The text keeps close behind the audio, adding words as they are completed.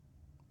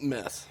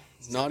Meth.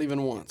 Not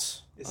even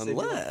once.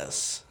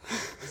 Unless...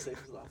 It saved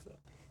his life, though.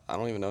 I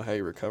don't even know how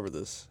you recover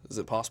this. Is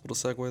it possible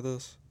to segue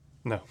this?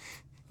 No.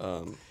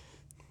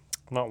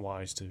 Not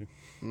wise to.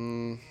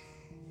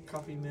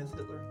 Coffee myth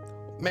Hitler.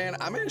 Man,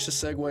 I managed to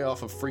segue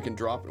off of freaking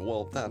dropping.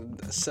 Well, not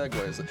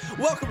segues.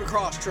 Welcome to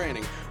Cross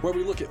Training, where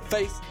we look at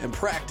faith and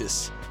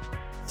practice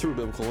through a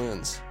biblical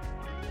lens.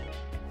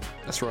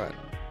 That's right.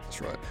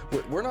 That's right.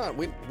 We're not.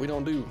 We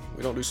don't do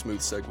smooth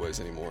segues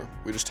anymore.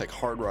 We just take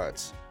hard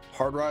rights,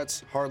 hard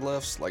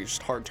lefts, like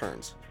just hard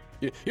turns.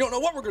 You don't know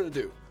what we're gonna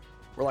do.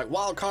 We're like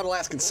wild caught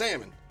Alaskan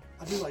salmon.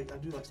 I do like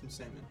some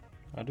salmon.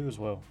 I do as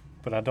well.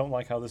 But I don't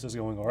like how this is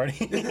going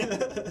already.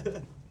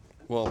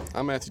 Well,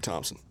 I'm Matthew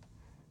Thompson.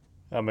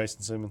 I'm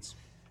Mason Simmons.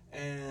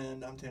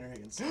 And I'm Tanner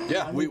Higgins.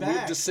 Yeah, we've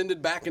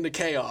descended back into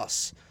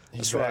chaos.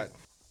 That's right.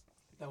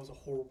 That was a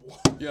horrible.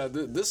 Yeah,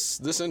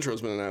 this intro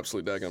has been an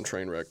absolute daggum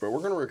train wreck, but we're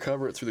going to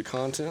recover it through the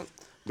content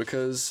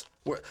because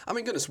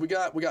goodness, we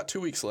got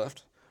 2 weeks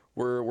left.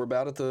 We're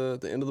about at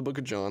the end of the book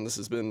of John. This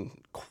has been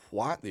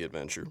quite the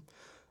adventure.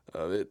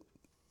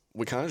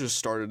 We kind of just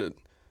started it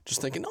just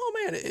thinking, oh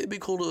man, it'd be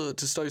cool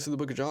to study through the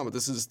book of John, but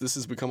this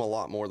has become a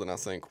lot more than I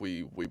think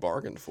we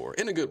bargained for,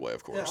 in a good way,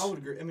 of course. Yeah, I would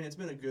agree. I mean, it's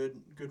been a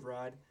good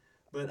ride,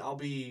 but I'll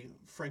be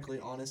frankly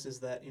honest is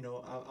that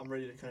I'm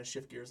ready to kind of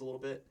shift gears a little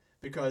bit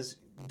because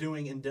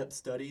doing in-depth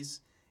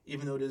studies,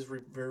 even though it is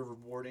very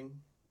rewarding,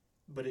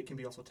 but it can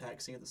be also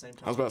taxing at the same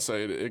time. I was about to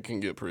say it can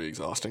get pretty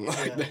exhausting.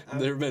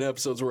 There have been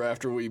episodes where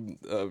after we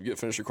get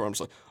finished recording, I'm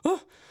just like,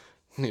 oh,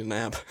 I need a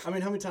nap. I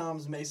mean, how many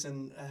times,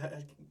 Mason,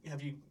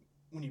 have you?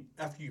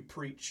 After you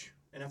preach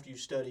and after you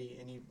study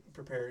and you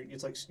prepare,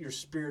 it's like you're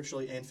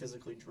spiritually and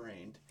physically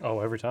drained.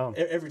 Oh, every time.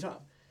 Every time.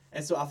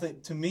 And so I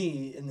think to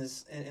me in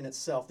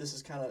itself, this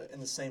is kind of in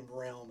the same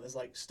realm as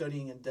like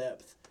studying in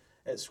depth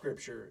at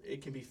Scripture.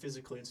 It can be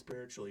physically and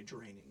spiritually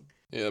draining.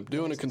 Yeah,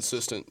 doing a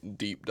consistent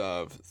deep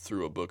dive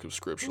through a book of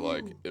Scripture,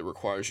 it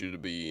requires you to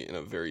be in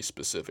a very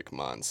specific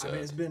mindset. I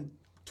mean, it's been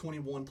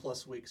 21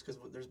 plus weeks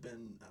because there's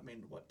been,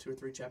 2 or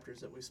 3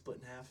 chapters that we've split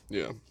in half.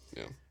 Yeah.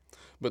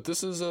 But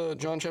this is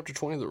John chapter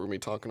 20 that we're going to be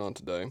talking on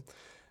today,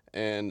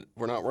 and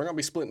we're going to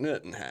be splitting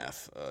it in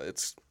half.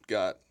 It's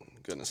got,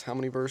 goodness, how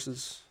many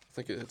verses? I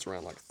think it's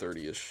around like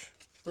 30-ish.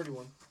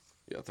 31.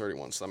 Yeah,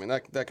 31. So, I mean,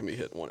 that can be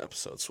hit in one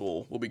episode,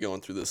 so we'll be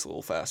going through this a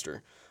little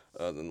faster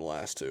than the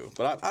last two.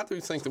 But I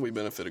do think that we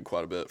benefited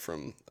quite a bit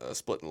from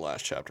splitting the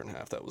last chapter in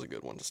half. That was a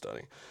good one to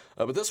study.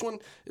 But this one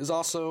is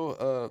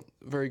also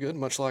very good,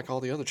 much like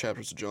all the other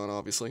chapters of John,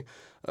 obviously,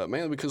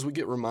 mainly because we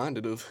get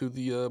reminded of who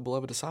the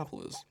beloved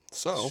disciple is.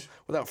 So,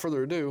 without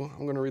further ado,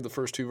 I'm going to read the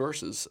first 2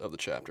 verses of the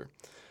chapter. It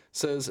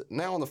says,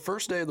 "Now on the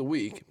first day of the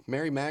week,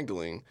 Mary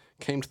Magdalene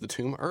came to the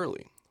tomb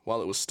early,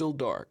 while it was still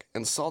dark,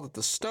 and saw that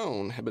the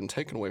stone had been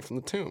taken away from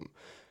the tomb.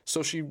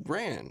 So she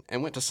ran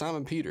and went to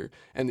Simon Peter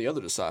and the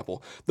other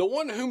disciple, the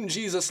one whom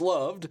Jesus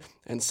loved,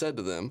 and said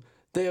to them,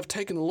 'They have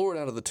taken the Lord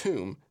out of the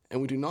tomb, and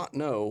we do not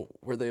know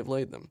where they have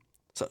laid them.'"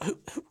 So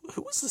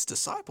who was this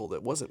disciple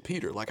that wasn't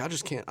Peter? Like, I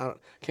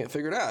can't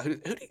figure it out. Who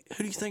do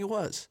you think it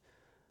was?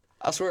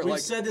 I swear, We've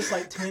said this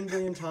like 10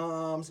 billion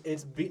times.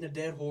 It's beating a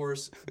dead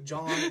horse.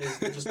 John is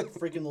just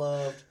freaking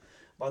loved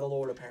by the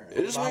Lord, apparently.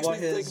 It just makes me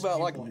think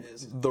about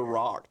The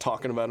Rock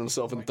talking about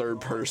himself in third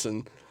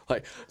person.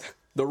 Like,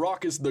 The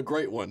Rock is the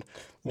great one.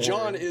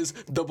 John is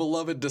the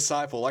beloved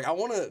disciple. Like, I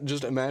want to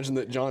just imagine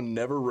that John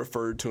never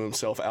referred to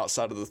himself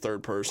outside of the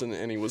third person,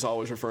 and he was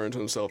always referring to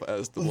himself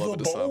as the beloved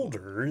disciple. The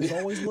boulder is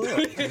always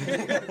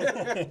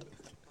loved.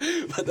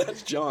 But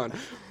that's John.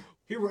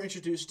 Here we're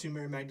introduced to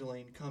Mary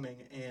Magdalene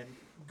coming and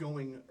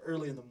going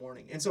early in the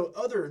morning. And so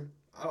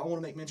I want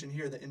to make mention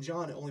here that in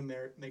John it only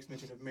makes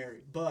mention of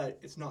Mary, but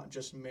it's not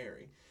just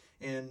Mary.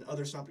 In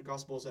other Synoptic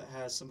Gospels it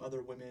has some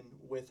other women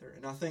with her.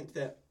 And I think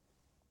that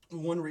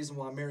one reason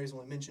why Mary's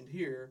only mentioned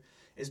here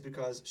is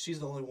because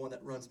she's the only one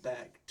that runs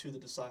back to the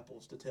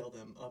disciples to tell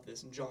them of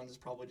this. And John is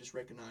probably just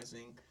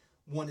recognizing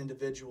one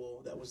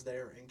individual that was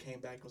there and came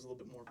back and was a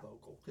little bit more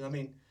vocal. Because,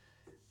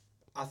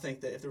 I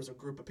think that if there was a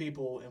group of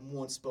people and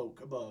one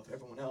spoke above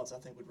everyone else, I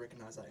think we'd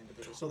recognize that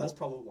individual. So that's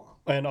probably why.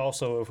 And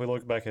also, if we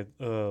look back at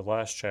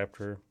last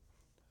chapter,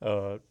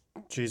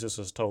 Jesus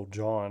has told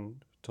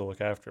John to look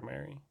after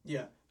Mary.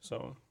 Yeah.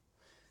 So,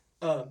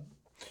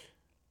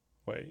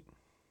 wait.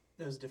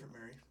 That was a different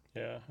Mary.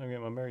 Yeah, I'm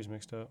getting my Marys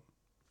mixed up.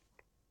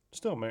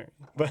 Still Mary.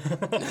 But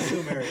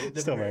Still Mary.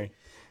 Still Mary.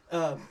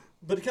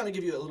 But to kind of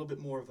give you a little bit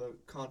more of a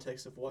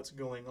context of what's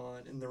going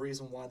on and the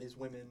reason why these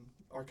women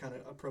are kind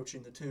of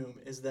approaching the tomb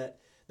is that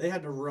they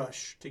had to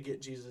rush to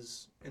get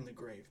Jesus in the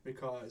grave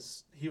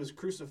because he was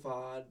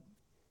crucified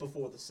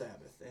before the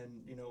Sabbath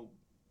and,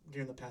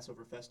 during the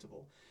Passover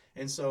festival.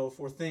 And so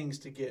for things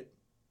to get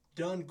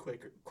done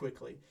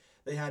quickly,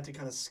 they had to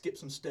kind of skip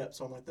some steps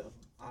on like the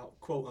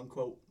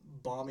quote-unquote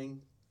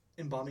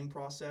embalming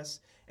process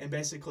and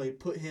basically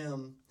put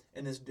him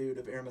in this dude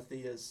of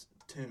Arimathea's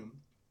tomb.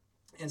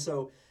 And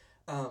so...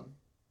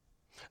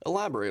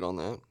 Elaborate on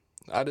that.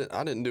 I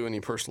didn't do any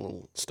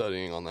personal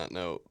studying on that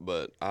note,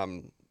 but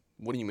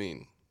what do you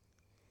mean?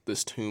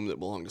 This tomb that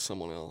belonged to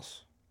someone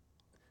else?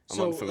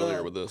 I'm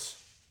unfamiliar with this.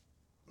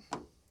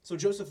 So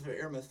Joseph of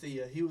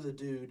Arimathea, he was a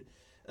dude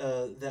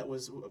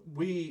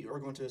we are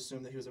going to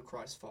assume that he was a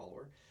Christ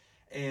follower.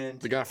 And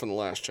The guy from the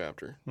last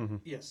chapter.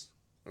 yes,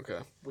 Okay.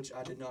 which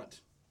I did not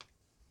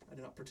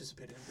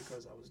participate in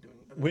because I was doing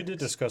other We did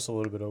things. discuss a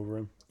little bit over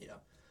him. Yeah.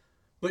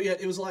 But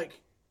yet it was like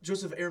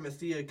Joseph of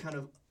Arimathea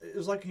it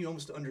was like he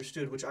almost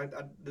understood, which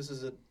this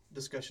is a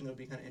discussion that would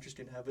be kind of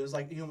interesting to have. It was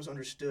like he almost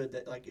understood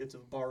that like it's a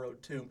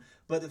borrowed tomb.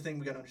 But the thing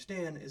we got to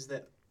understand is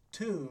that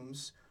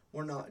tombs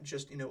were not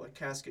just, a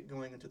casket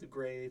going into the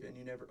grave and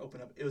you never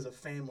open up. It was a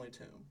family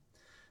tomb.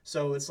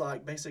 So it's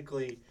like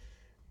basically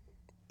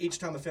each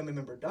time a family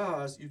member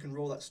dies, you can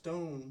roll that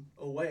stone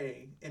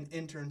away and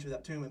enter into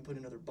that tomb and put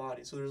another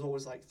body. So there's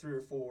always like 3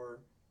 or 4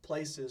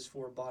 places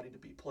for a body to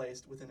be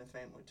placed within a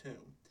family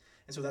tomb.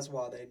 And so that's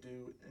why they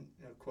do,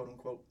 quote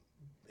unquote,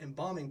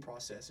 embalming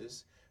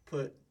processes,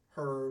 put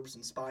herbs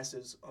and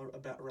spices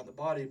around the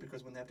body,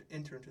 because when they have to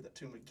enter into that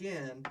tomb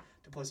again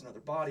to place another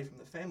body from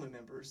the family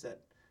members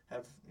that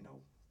have,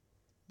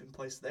 been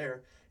placed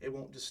there, it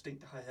won't just stink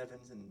to high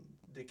heavens and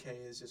decay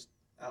is just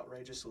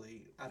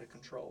outrageously out of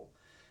control.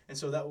 And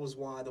so that was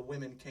why the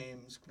women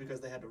came, because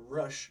they had to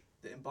rush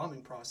the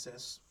embalming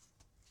process,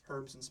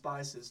 herbs and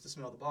spices to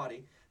smell the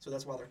body. So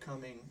that's why they're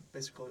coming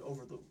basically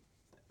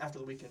after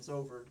the weekend's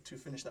over to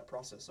finish that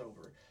process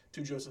over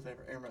to Joseph of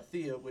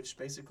Arimathea, which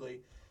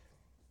basically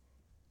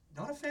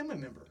not a family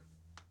member.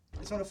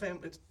 It's not a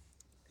family.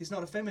 He's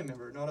not a family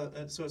member.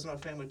 So it's not a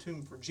family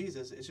tomb for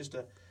Jesus.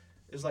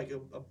 It's like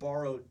a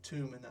borrowed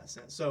tomb in that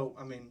sense. So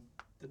I mean,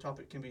 the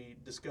topic can be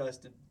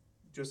discussed. Did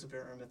Joseph of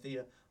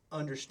Arimathea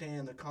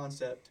understand the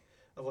concept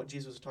of what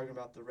Jesus was talking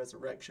about, the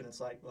resurrection?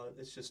 It's like, well,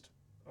 it's just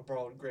a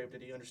borrowed grave.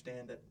 Did he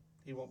understand that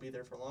he won't be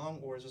there for long,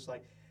 or is it just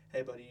like,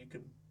 hey, buddy, you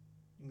can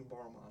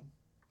borrow mine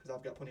because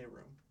I've got plenty of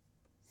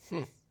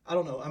room? I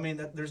don't know. I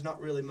mean, there's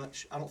not really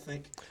much. I don't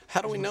think.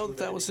 How do we know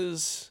that was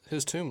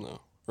his tomb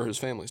though, or his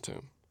family's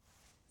tomb?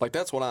 Like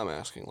that's what I'm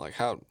asking. Like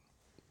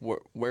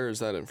where is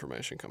that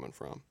information coming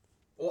from?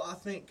 Well, I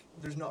think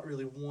there's not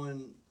really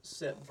one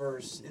set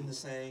verse in the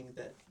saying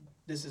that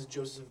this is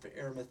Joseph of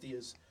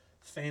Arimathea's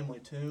family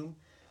tomb,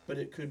 but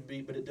it could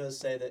be. But it does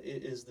say that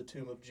it is the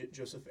tomb of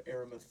Joseph of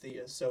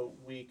Arimathea. So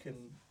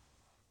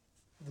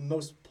the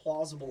most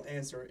plausible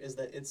answer is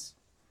that it's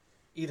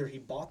either he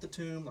bought the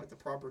tomb, like the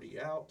property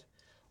out,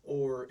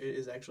 or it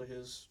is actually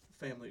his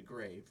family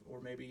grave, or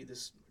maybe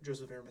this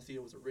Joseph of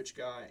Arimathea was a rich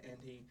guy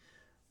and he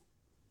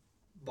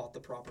bought the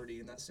property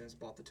in that sense,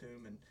 bought the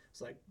tomb, and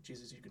it's like,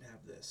 Jesus, you can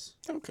have this.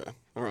 Okay,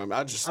 all right.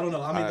 I don't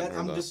know. I mean,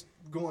 I'm just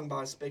going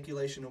by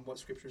speculation of what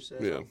Scripture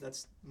says. Yeah.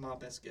 That's my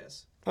best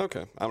guess.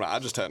 Okay, I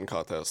just hadn't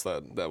caught that.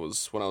 So that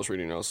was when I was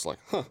reading. I was like,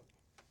 huh.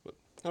 But,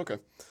 okay.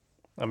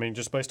 I mean,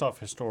 just based off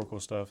historical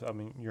stuff, I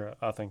mean,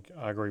 I think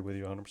I agree with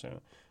you 100%.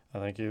 I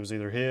think it was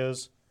either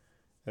his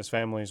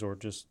family's, or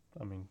just,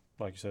 I mean,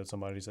 like you said,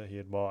 somebody's that he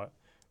had bought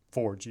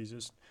for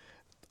Jesus.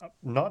 I'm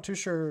not too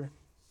sure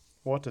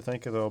what to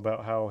think, though,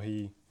 about how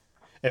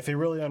if he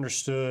really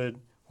understood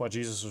what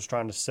Jesus was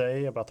trying to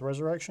say about the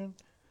resurrection.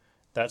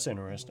 That's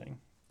interesting.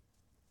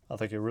 I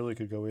think it really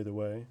could go either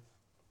way.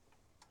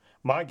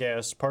 My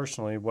guess,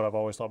 personally, what I've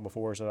always thought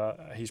before is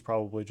that he's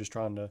probably just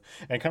trying to,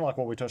 and kind of like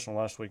what we touched on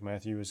last week,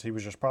 Matthew, is he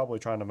was just probably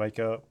trying to make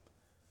up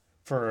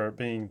for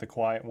being the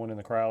quiet one in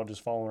the crowd,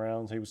 just following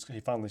around. He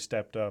finally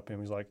stepped up and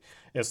was like,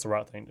 it's the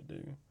right thing to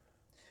do.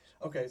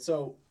 Okay,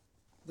 so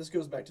this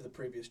goes back to the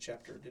previous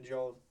chapter. Did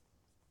y'all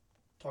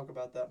talk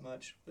about that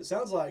much? It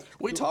sounds like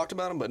We talked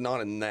about him, but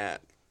not in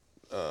that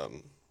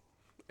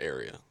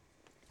area.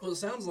 Well, it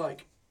sounds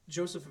like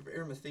Joseph of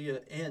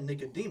Arimathea and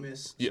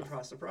Nicodemus, Yeah.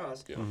 surprise,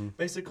 surprise, Yeah.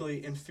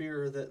 basically in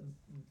fear that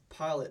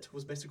Pilate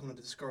was basically going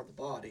to discard the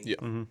body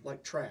Yeah.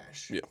 like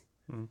trash. Yeah.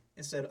 And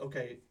said,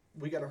 okay,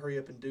 we got to hurry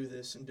up and do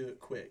this and do it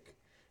quick.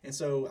 And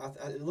so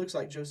it looks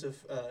like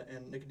Joseph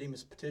and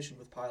Nicodemus petitioned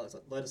with Pilate,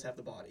 like, let us have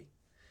the body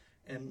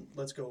and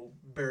let's go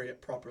bury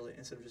it properly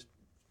instead of just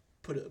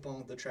put it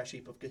upon the trash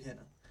heap of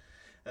Gehenna,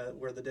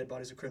 where the dead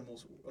bodies of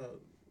criminals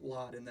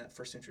lied in that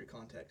first century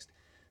context.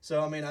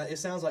 So, I mean, it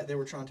sounds like they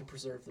were trying to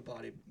preserve the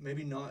body.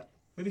 Maybe not.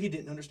 Maybe he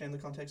didn't understand the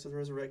context of the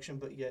resurrection,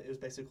 but yet it was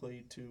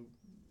basically to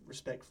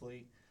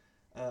respectfully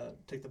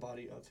take the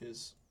body of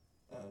his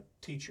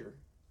teacher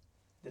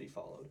that he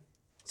followed.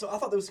 So I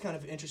thought that was kind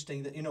of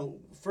interesting that,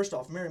 first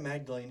off, Mary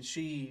Magdalene,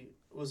 she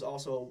was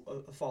also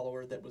a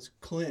follower that was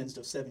cleansed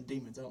of 7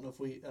 demons. I don't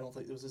think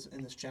it was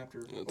in this chapter.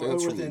 I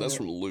think that's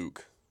from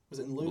Luke. Was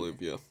it in Luke? I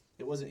believe, yeah.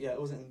 It wasn't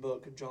in the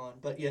book of John.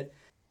 But yet,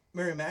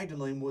 Mary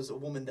Magdalene was a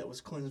woman that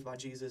was cleansed by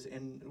Jesus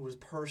and was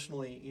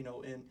personally,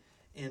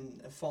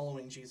 in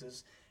following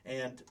Jesus.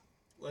 And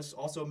let's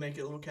also make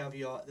a little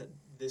caveat that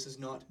this is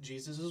not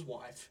Jesus'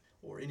 wife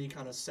or any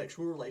kind of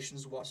sexual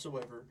relations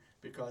whatsoever,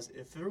 because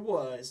if there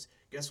was,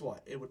 guess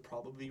what? It would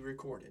probably be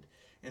recorded.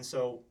 And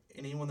so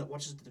anyone that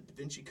watches the Da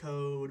Vinci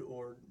Code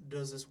or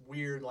does this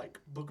weird, like,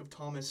 Book of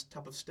Thomas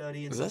type of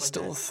study and Is stuff that like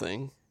still that, a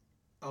thing?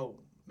 oh,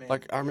 man.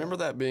 Like, I remember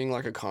that being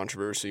like a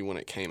controversy when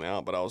it came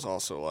out, but I was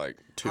also like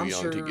too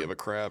young to give a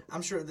crap.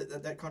 I'm sure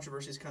that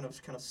controversy is kind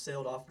of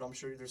sailed off, but I'm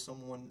sure there's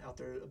someone out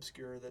there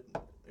obscure that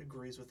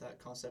agrees with that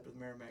concept of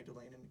Mary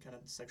Magdalene and kind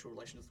of sexual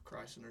relations with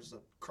Christ, and there's a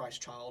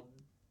Christ child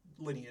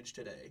lineage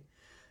today.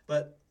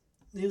 But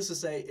needless to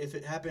say, if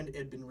it happened, it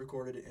had been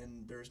recorded,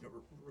 and there's no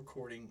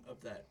recording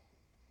of that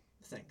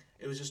thing.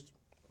 It was just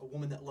a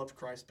woman that loved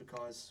Christ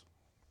because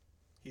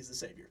he's the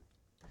Savior.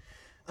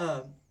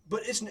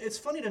 But it's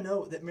funny to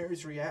note that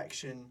Mary's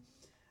reaction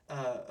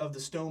of the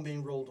stone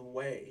being rolled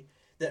away,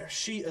 that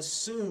she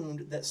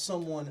assumed that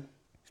someone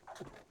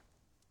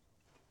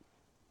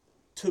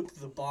took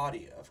the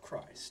body of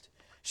Christ.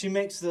 She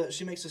makes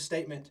a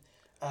statement,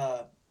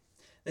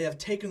 they have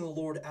taken the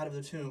Lord out of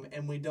the tomb,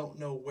 and we don't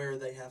know where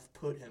they have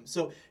put him.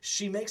 So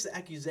she makes the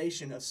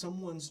accusation of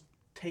someone's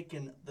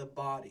taken the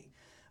body.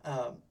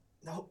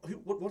 Now,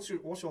 what's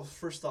your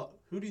first thought?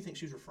 Who do you think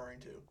she's referring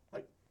to?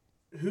 Like,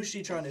 who's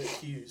she trying to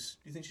accuse?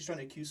 Do you think she's trying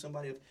to accuse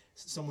somebody of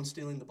someone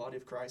stealing the body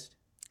of Christ?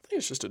 I think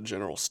it's just a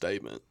general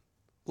statement.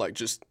 Like,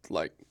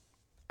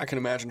 I can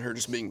imagine her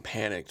just being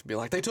panicked, be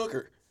like, they took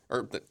her.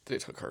 Or, they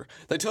took her.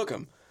 They took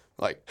him.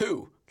 Like,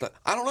 who?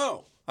 I don't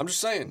know. I'm just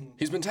saying.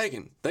 He's been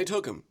taken. They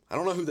took him. I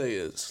don't know who they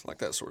is. Like,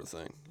 that sort of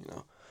thing, you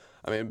know?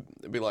 I mean,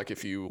 it'd be like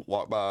if you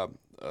walk by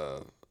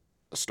a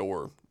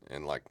store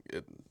and, like,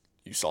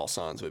 you saw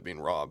signs of it being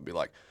robbed. Be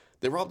like,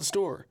 they robbed the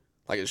store.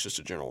 Like, it's just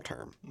a general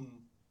term.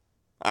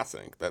 I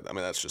think.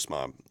 That's just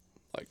my,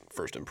 like,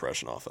 first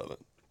impression off of it.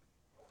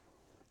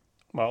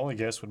 My only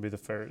guess would be the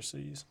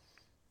Pharisees.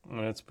 And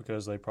that's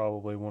because they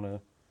probably want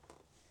to,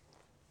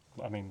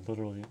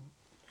 literally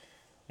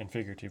and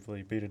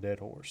figuratively, beat a dead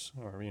horse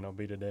or,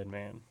 beat a dead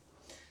man.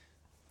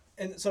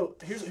 And so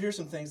here's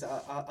some things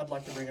that I'd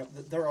like to bring up.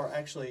 There are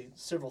actually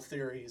several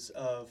theories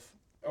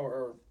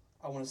or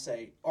I want to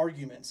say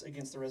arguments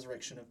against the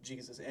resurrection of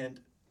Jesus. And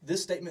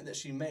this statement that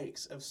she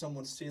makes of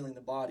someone stealing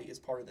the body is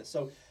part of this.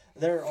 So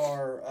there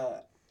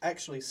are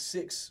actually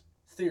 6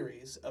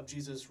 theories of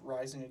Jesus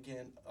rising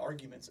again,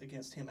 arguments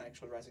against him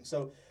actually rising.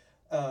 So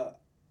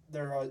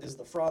is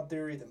the fraud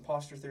theory, the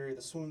imposter theory,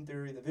 the swoon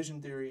theory, the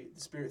vision theory,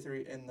 the spirit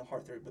theory, and the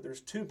heart theory. But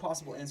there's 2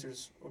 possible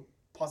answers or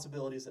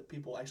possibilities that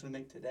people actually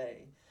make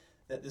today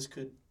that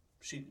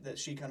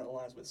she kind of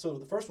aligns with. So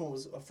the first one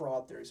was a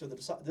fraud theory. So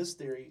this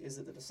theory is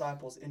that the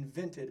disciples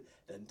invented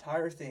the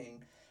entire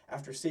thing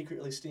after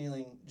secretly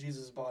stealing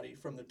Jesus' body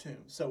from the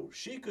tomb. So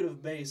she could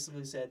have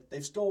basically said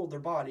they've stole their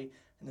body,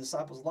 and the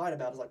disciples lied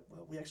about it. It's like,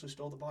 well, we actually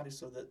stole the body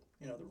so that,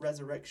 the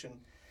resurrection,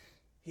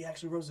 he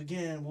actually rose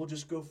again. We'll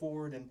just go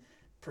forward and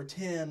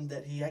pretend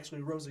that he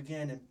actually rose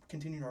again and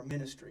continue our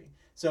ministry.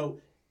 So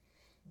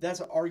that's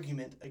an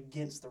argument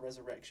against the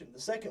resurrection.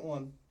 The second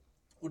one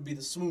would be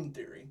the swoon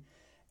theory.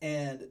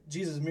 And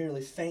Jesus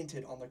merely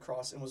fainted on the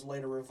cross and was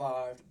later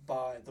revived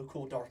by the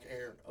cool, dark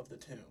air of the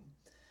tomb.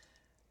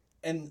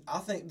 And I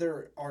think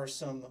there are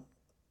some,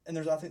 and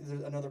I think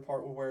there's another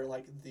part where,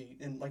 like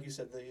you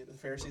said, the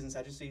Pharisees and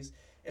Sadducees,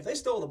 if they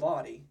stole the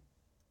body,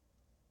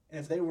 and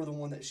if they were the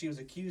one that she was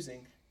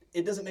accusing,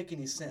 it doesn't make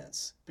any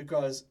sense,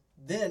 because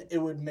then it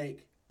would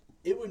make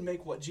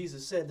what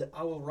Jesus said, that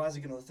I will rise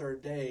again on the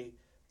third day,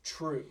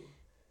 true.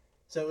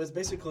 So it's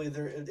basically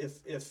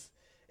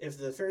if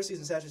the Pharisees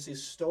and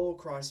Sadducees stole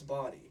Christ's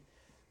body,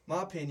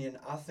 my opinion,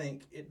 I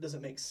think it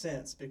doesn't make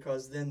sense,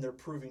 because then they're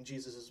proving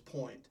Jesus'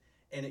 point,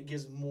 and it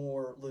gives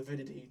more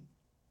validity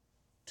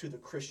to the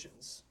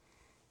Christians.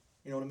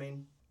 You know what I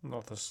mean?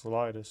 Not the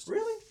slightest.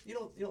 Really?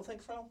 You don't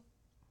think so?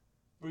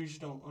 Or you just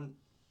don't?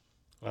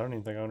 I don't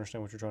even think I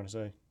understand what you're trying to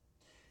say.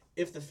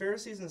 If the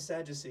Pharisees and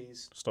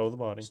Sadducees stole the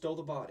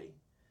body,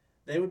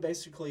 they would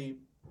basically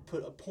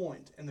put a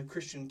point in the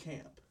Christian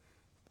camp.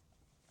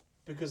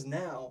 Because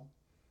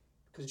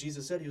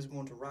Jesus said he was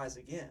going to rise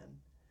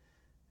again,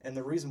 and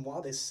the reason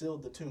why they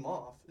sealed the tomb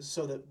off is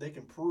so that they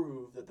can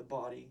prove that the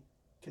body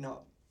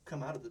cannot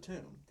come out of the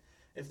tomb.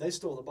 If they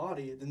stole the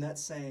body, then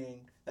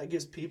that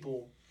gives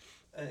people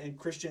and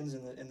Christians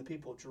and the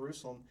people of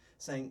Jerusalem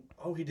saying,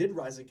 oh, he did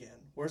rise again.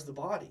 Where's the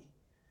body?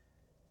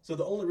 So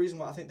the only reason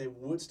why I think they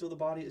would steal the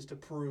body is to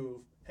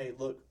prove, hey,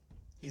 look,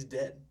 he's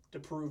dead, to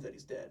prove that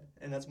he's dead.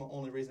 And that's my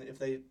only reason. If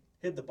they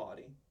hid the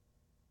body,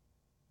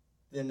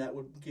 then that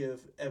would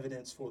give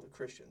evidence for the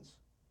Christians.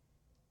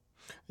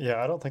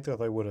 Yeah, I don't think that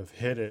they would have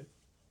hid it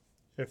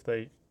if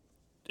they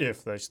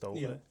stole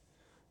it.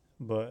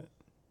 But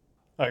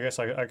I guess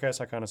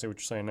I kind of see what you're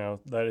saying now,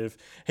 that if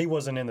he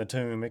wasn't in the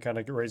tomb, it kind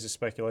of raises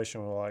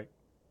speculation, like,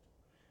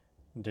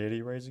 did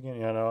he raise again?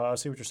 Yeah, no, I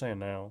see what you're saying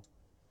now.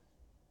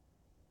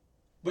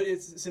 But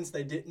since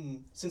they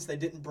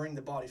didn't bring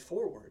the body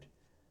forward,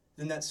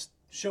 then that's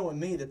showing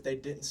me that they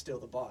didn't steal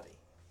the body.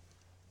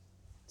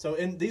 So,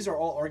 and these are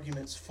all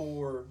arguments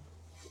for,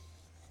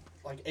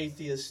 like,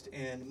 atheists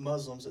and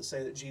Muslims that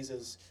say that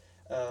Jesus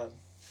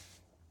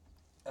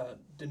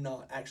did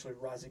not actually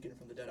rise again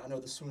from the dead. I know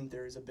the swoon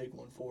theory is a big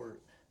one for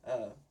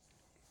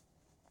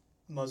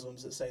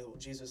Muslims that say, well,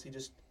 Jesus he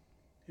just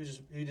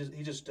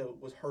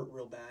was hurt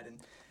real bad, and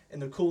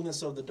in the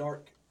coolness of the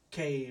dark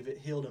cave it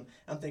healed him.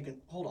 I'm thinking,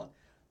 hold on,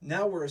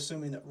 now we're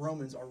assuming that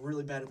Romans are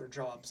really bad at their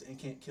jobs and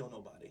can't kill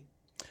nobody.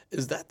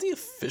 Is that the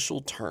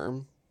official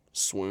term,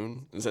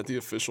 swoon? Is that the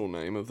official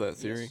name of that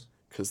theory?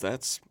 Because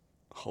that's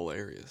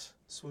hilarious.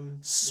 Swoon.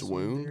 The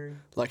Swoon? theory.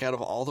 Like, out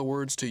of all the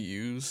words to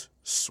use,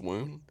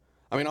 swoon?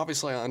 I mean,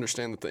 obviously, I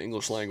understand that the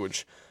English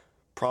language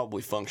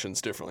probably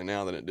functions differently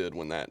now than it did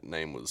when that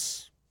name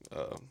was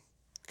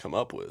come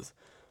up with.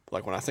 But,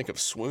 like, when I think of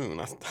swoon,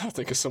 I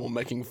think of someone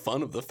making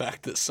fun of the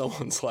fact that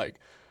someone's like,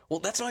 well,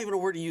 that's not even a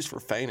word you use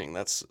for feigning.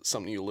 That's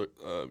something you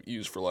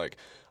use for, like,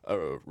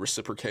 a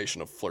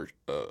reciprocation of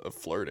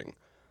flirting.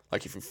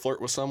 Like, if you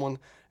flirt with someone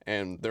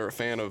and they're a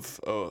fan of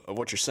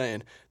what you're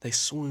saying, they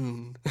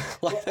swoon.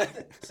 Like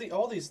that. See,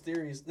 all these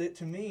theories,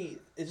 to me,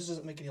 it just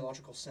doesn't make any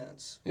logical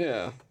sense.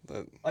 Yeah.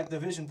 Like the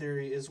vision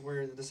theory is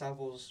where the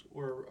disciples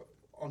were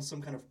on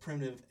some kind of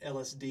primitive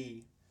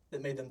LSD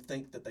that made them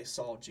think that they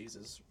saw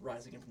Jesus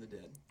rise again from the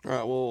dead. All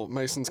right, well,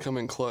 Mason's come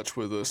in clutch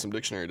with some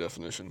dictionary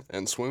definition,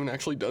 and swoon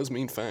actually does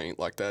mean faint.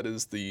 Like, that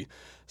is the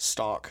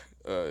stock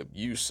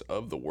use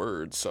of the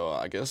word, so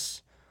I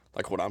guess,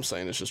 like, what I'm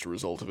saying is just a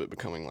result of it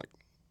becoming, like,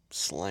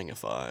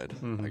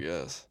 slangified, I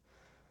guess.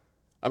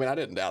 I mean, I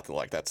didn't doubt that,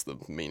 like, that's the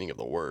meaning of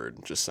the word.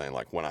 Just saying,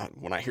 like, when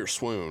I hear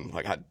swoon,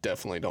 like, I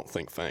definitely don't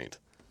think faint.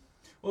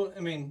 Well,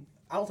 I mean,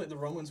 I don't think the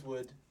Romans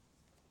would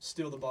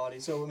steal the body.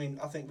 So, I mean,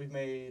 I think we've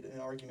made an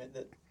argument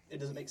that it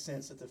doesn't make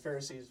sense that the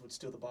Pharisees would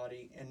steal the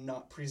body and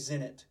not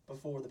present it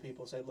before the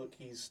people, say, look,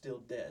 he's still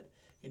dead.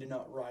 He did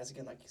not rise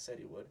again like he said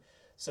he would.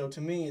 So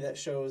to me, that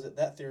shows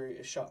that theory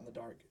is shot in the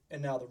dark.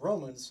 And now the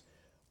Romans,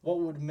 what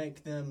would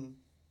make them,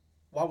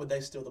 why would they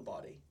steal the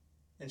body?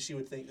 And she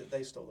would think that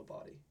they stole the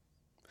body.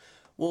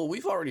 Well,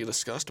 we've already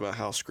discussed about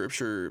how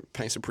Scripture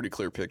paints a pretty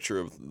clear picture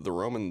of the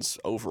Romans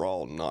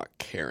overall not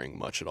caring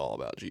much at all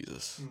about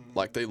Jesus.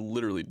 Like, they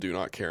literally do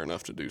not care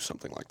enough to do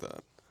something like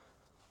that.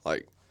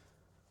 Like,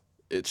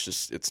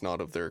 it's not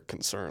of their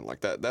concern.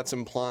 Like, that's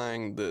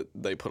implying that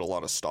they put a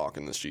lot of stock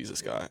in this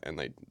Jesus guy, and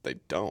they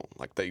don't.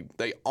 Like,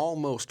 they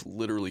almost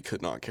literally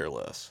could not care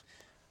less.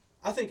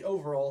 I think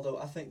overall, though,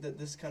 I think that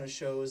this kind of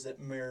shows that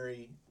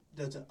Mary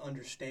doesn't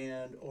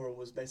understand or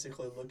was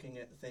basically looking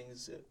at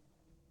things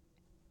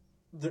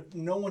that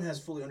no one has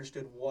fully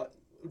understood what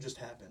just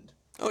happened.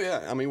 Oh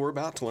yeah, I mean, we're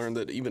about to learn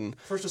that even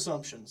First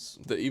assumptions.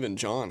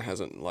 John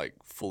hasn't, like,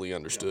 fully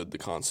understood the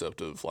concept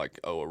of, like,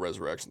 a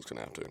resurrection's going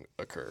to have to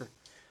occur.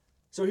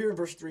 So here in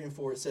verse 3 and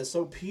 4 it says,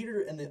 so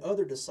Peter and the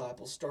other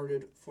disciple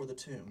started for the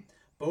tomb.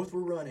 Both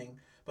were running,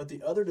 but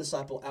the other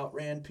disciple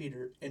outran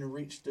Peter and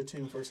reached the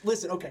tomb first.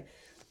 Listen, okay.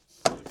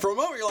 For a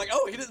moment, you're like,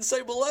 oh, he didn't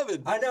say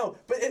beloved. I know,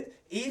 but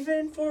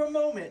even for a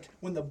moment,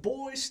 when the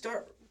boys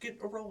start getting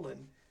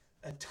rolling,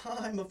 a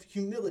time of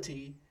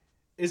humility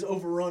is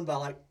overrun by,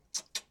 like,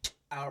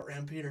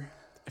 outran Peter.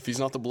 If he's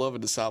not the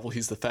beloved disciple,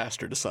 he's the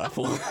faster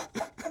disciple.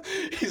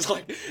 He's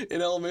like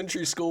in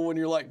elementary school when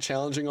you're, like,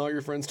 challenging all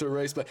your friends to a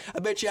race, but I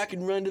bet you I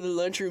can run to the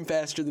lunchroom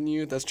faster than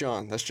you. That's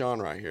John. That's John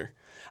right here.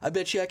 I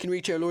bet you I can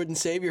reach our Lord and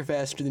Savior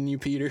faster than you,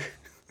 Peter.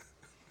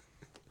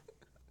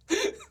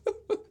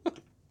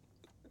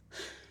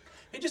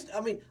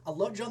 I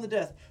love John to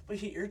death, but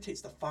he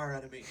irritates the fire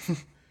out of me.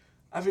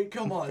 I mean,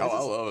 come on.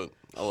 Oh,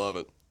 I love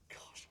it.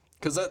 Gosh.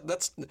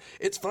 Because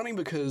it's funny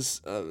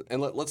because,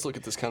 and let's look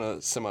at this kind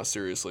of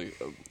semi-seriously.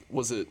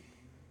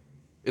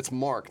 It's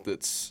Mark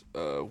that's,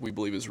 we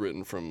believe is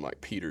written from,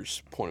 like,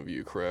 Peter's point of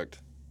view, correct?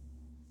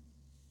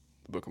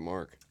 The book of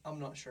Mark. I'm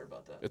not sure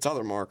about that. It's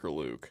either Mark or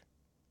Luke.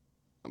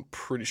 I'm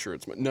pretty sure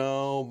it's,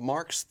 no,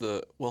 Mark's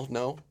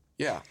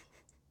yeah.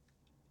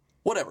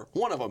 Whatever,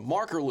 one of them,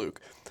 Mark or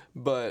Luke.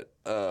 But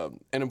an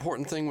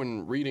important thing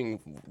when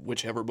reading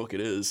whichever book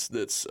it is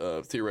that's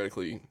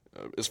theoretically,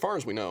 as far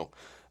as we know,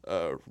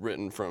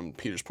 written from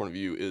Peter's point of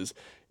view is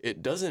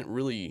it doesn't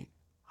really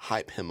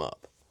hype him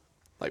up.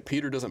 Like,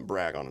 Peter doesn't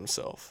brag on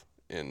himself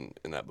in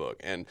that book.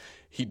 And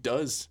he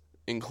does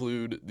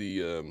include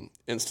the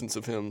instance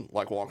of him,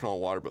 like, walking on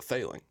water but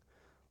failing.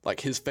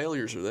 Like, his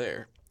failures are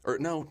there. Or,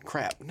 no,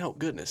 crap, no,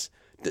 goodness,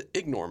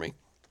 ignore me.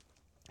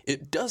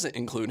 It doesn't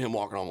include him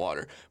walking on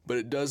water, but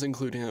it does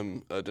include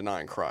him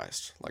denying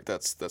Christ. Like,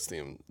 that's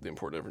the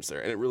important difference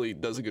there. And it really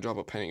does a good job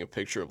of painting a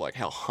picture of, like,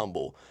 how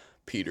humble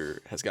Peter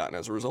has gotten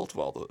as a result of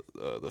all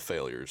the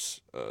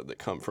failures that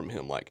come from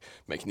him, like,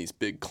 making these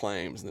big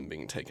claims and then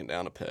being taken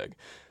down a peg.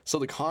 So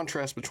the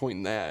contrast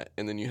between that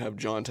and then you have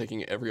John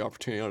taking every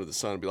opportunity under the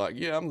sun and be like,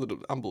 yeah, I'm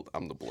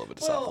the beloved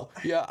disciple.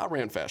 Yeah, I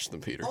ran faster than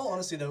Peter. All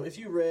honesty, though, if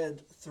you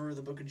read through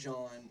the book of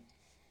John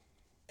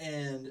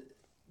and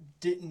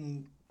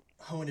didn't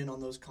hone in on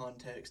those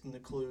contexts and the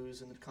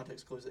clues and the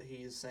context clues that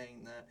he is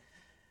saying that,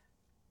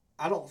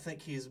 I don't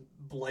think he's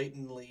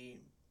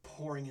blatantly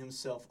pouring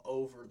himself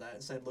over that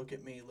and saying, look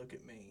at me.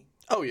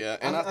 Oh, yeah.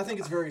 And I think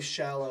it's very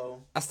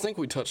shallow. I think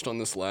we touched on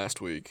this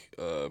last week,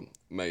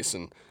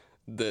 Mason,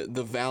 the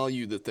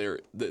value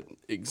that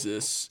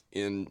exists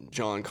in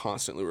John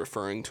constantly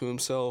referring to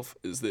himself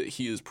is that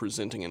he is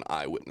presenting an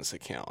eyewitness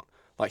account.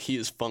 Like, he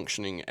is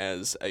functioning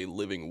as a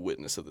living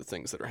witness of the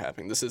things that are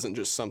happening. This isn't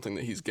just something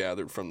that he's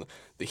gathered from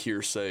the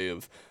hearsay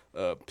of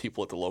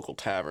people at the local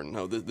tavern.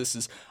 No, this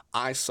is,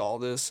 I saw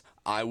this,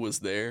 I was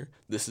there.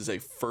 This is a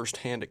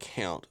first-hand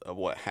account of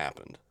what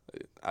happened.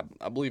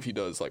 I believe he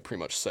does, like,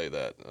 pretty much say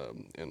that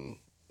in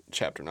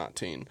chapter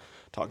 19,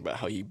 talking about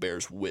how he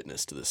bears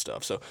witness to this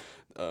stuff. So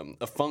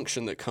a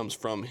function that comes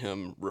from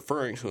him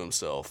referring to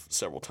himself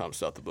several times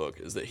throughout the book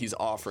is that he's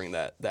offering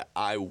that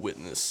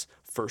eyewitness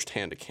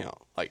firsthand account.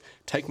 Like,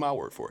 take my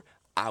word for it.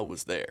 I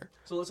was there.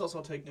 So let's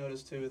also take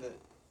notice, too, that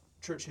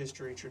church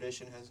history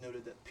tradition has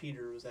noted that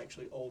Peter was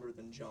actually older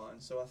than John.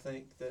 So I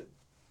think that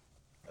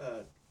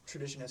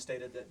tradition has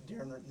stated that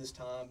during this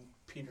time,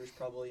 Peter's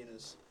probably in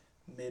his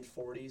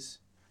mid-40s,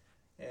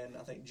 and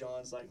I think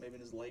John's like maybe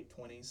in his late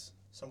 20s,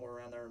 somewhere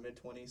around there,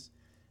 mid-20s.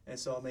 And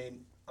so, I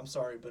mean, I'm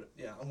sorry, but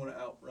yeah, I'm going to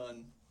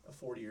outrun a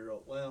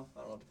 40-year-old. Well,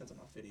 I don't know, it depends on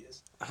how fit he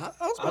is. I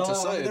was about to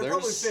say, they're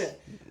probably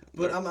fit,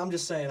 but I'm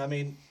just saying, I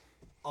mean,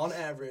 on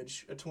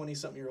average, a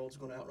 20-something-year-old is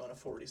going to outrun a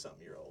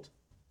 40-something-year-old.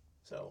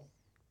 So,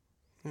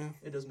 yeah,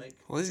 it does make...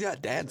 Well, he's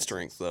got dad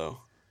strength, though.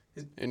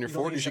 In your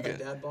 40s, you get...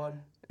 dad bod?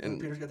 And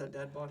Peter's got that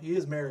dad bod? He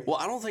is married. Well,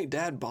 I don't think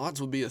dad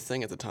bods would be a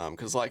thing at the time,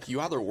 because, like, you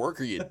either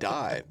work or you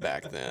die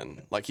back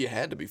then. Like, you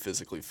had to be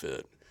physically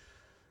fit.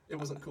 It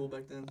wasn't cool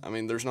back then. I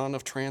mean, there's not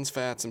enough trans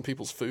fats in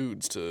people's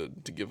foods to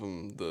give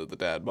them the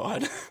dad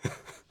bod.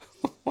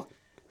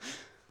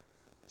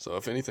 So,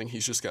 if anything,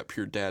 he's just got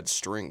pure dad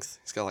strength.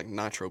 He's got, like,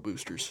 nitro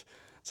boosters.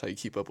 That's how you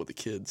keep up with the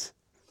kids.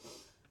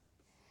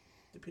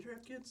 Did Peter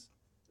have kids?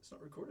 It's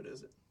not recorded,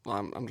 is it?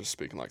 Well, I'm just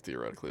speaking, like,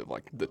 theoretically of,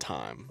 like, the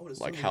time.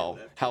 Like, he how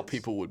would have kids.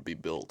 people would be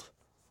built.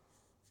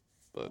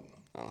 But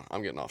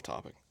I'm getting off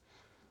topic.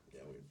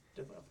 Yeah, we're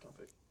definitely off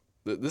topic.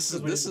 This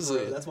is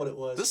that's what it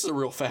was. This is a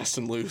real fast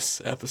and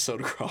loose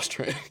episode of Cross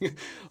Training.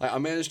 I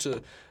managed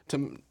to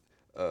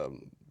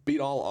beat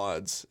all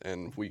odds,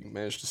 and we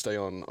managed to stay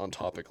on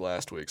topic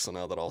last week. So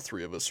now that all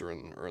three of us are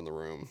in the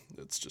room,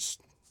 it's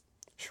just.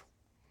 Whew.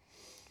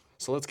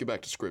 So let's get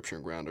back to Scripture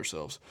and ground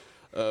ourselves.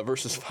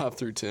 Verses 5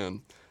 through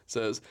 10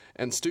 says,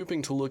 "And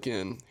stooping to look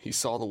in, he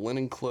saw the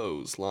linen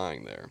clothes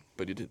lying there,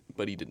 but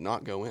he did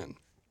not go in.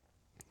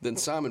 Then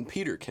Simon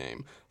Peter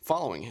came,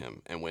 following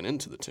him, and went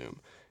into the tomb.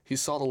 He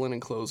saw the linen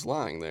clothes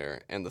lying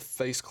there, and the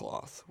face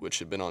cloth, which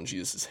had been on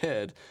Jesus'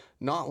 head,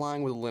 not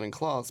lying with the linen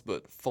cloths,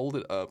 but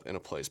folded up in a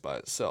place by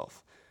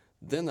itself.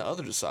 Then the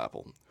other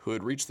disciple, who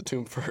had reached the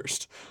tomb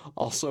first,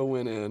 also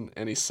went in,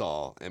 and he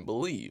saw and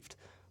believed.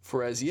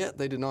 For as yet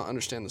they did not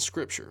understand the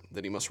scripture,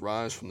 that he must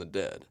rise from the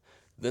dead.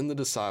 Then the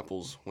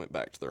disciples went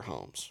back to their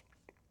homes."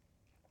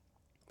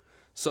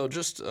 So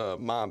just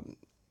my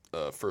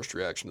first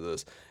reaction to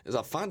this is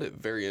I find it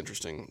very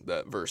interesting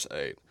that verse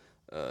 8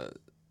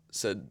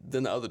 said,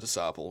 "Then the other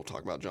disciple,"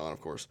 talking about John, of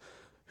course,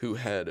 "who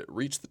had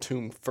reached the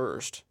tomb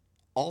first,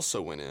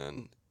 also went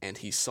in, and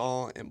he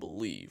saw and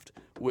believed,"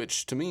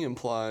 which to me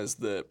implies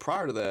that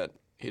prior to that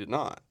he did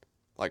not.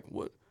 Like,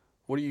 what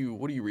do you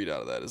read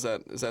out of that? Is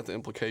that the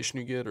implication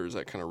you get, or is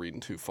that kind of reading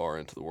too far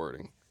into the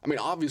wording? I mean,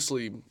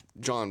 obviously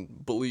John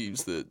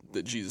believes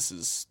that Jesus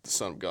is the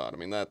Son of God. I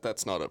mean,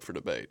 that's not up for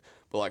debate.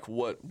 But like,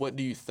 what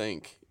do you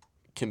think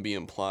can be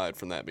implied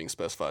from that being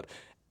specified?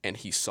 And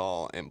he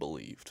saw and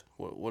believed.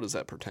 What does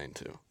that pertain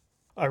to?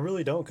 I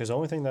really don't, because the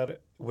only thing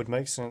that would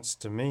make sense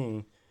to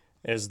me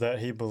is that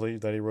he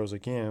believed that he rose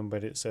again,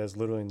 but it says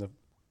literally in the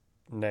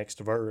next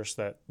verse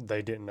that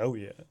they didn't know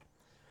yet.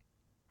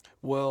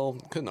 Well,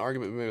 couldn't the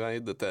argument be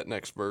made that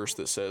next verse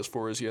that says,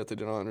 "For as yet they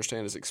do not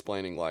understand," is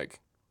explaining,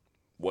 like,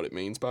 what it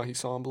means by he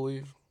saw and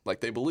believed?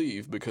 Like, they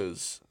believe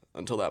because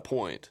until that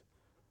point,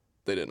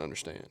 they didn't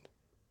understand.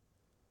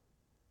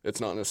 It's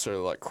not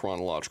necessarily like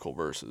chronological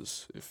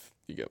verses, if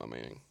you get my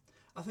meaning.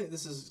 I think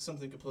this is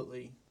something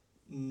completely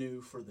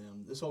new for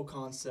them. This whole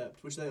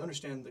concept, which they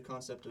understand the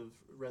concept of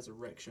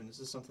resurrection. This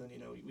is something,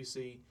 we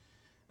see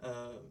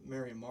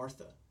Mary and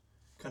Martha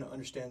kind of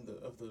understand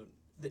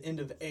the end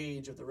of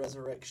age of the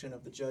resurrection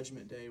of the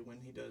judgment day when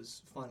he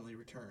does finally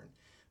return.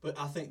 But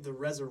I think the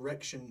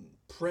resurrection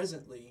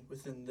presently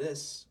within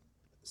this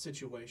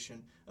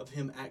situation of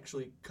him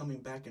actually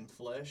coming back in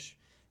flesh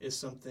is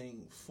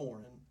something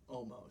foreign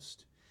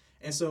almost.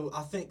 And so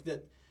I think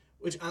that,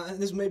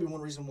 this may be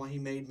one reason why he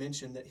made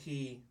mention that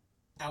he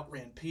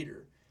outran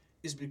Peter,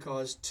 is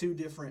because two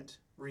different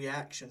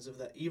reactions of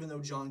that. Even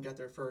though John got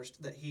there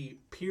first, that he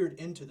peered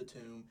into the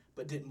tomb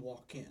but didn't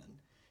walk in.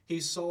 He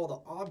saw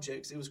the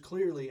objects. It was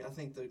clearly, I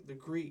think, the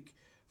Greek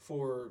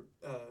for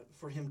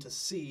him to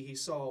see, he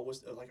saw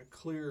was like a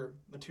clear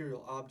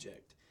material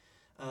object.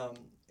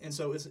 And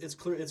so it's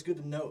clear. It's good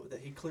to note that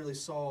he clearly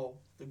saw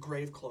the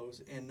grave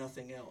clothes and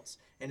nothing else,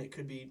 and it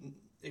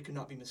could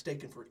not be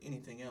mistaken for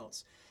anything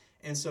else.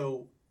 And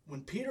so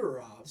when Peter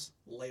arrives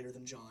later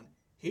than John,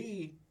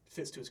 he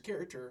fits to his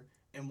character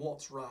and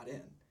walks right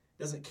in.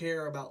 Doesn't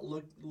care about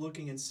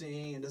looking and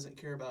seeing, and doesn't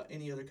care about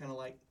any other kind of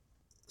like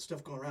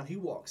stuff going around. He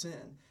walks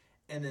in,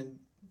 and then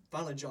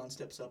finally John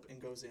steps up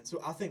and goes in.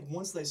 So I think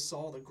once they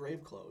saw the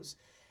grave clothes,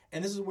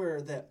 and this is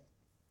where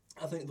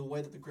I think the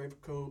way that the grave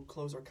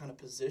clothes are kind of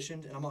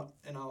positioned,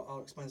 and I'll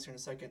explain this here in a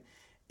second,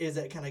 is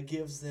that it kind of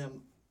gives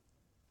them,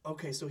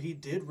 okay, so he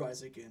did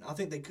rise again. I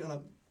think they kind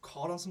of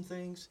caught on some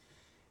things,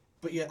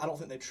 but yet I don't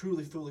think they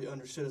truly fully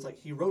understood. It's like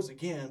he rose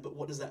again, but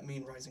what does that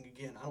mean, rising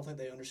again? I don't think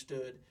they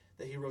understood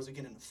that he rose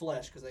again in the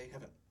flesh, because they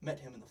haven't met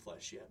him in the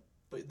flesh yet.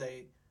 But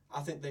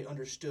I think they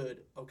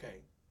understood,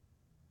 okay,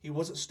 he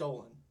wasn't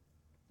stolen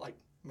like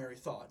Mary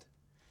thought.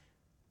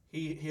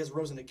 He has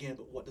risen again,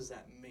 but what does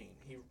that mean?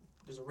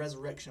 There's a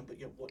resurrection, but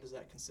yet what does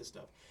that consist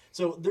of?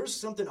 So there's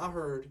something I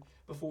heard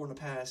before in the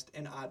past,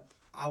 and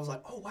I was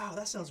like, oh, wow,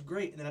 that sounds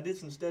great. And then I did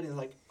some studying, and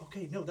I was like,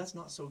 okay, no, that's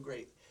not so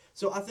great.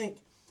 So I think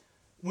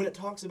when it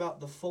talks about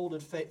the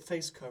folded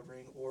face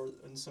covering, or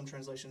in some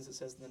translations it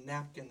says the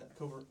napkin that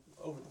cover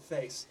over the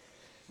face,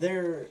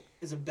 there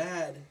is a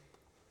bad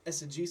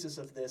exegesis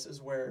of this,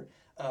 is where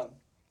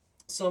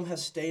some have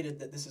stated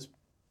that this is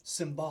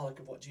symbolic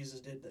of what Jesus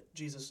did, that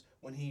Jesus,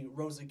 when he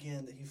rose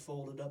again, that he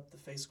folded up the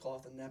face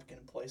cloth and napkin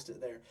and placed it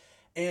there.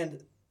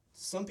 And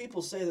some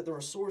people say that there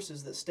are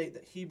sources that state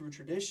that Hebrew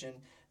tradition,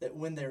 that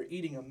when they're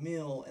eating a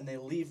meal and they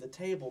leave the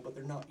table but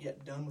they're not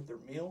yet done with their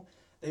meal,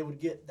 they would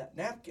get that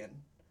napkin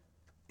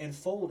and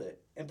fold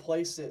it and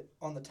place it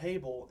on the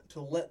table to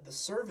let the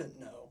servant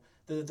know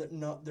that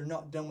they're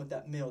not done with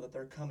that meal, that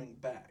they're coming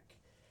back.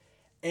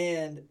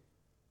 And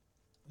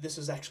this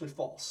is actually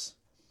false.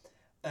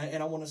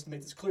 And I want us to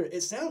make this clear. It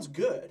sounds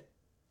good,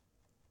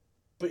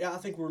 but I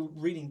think we're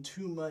reading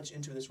too much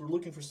into this. We're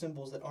looking for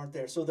symbols that aren't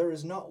there. So there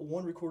is not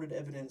one recorded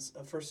evidence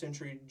of first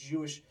century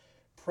Jewish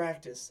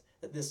practice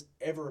that this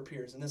ever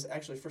appears. And this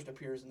actually first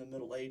appears in the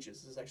Middle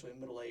Ages. This is actually a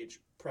Middle Age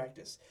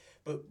practice.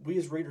 But we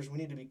as readers, we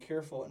need to be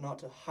careful not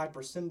to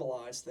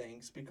hyper-symbolize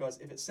things, because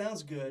if it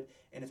sounds good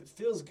and if it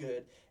feels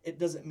good, it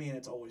doesn't mean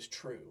it's always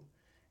true.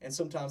 And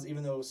sometimes,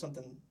 even though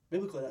something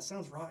biblically that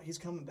sounds right, he's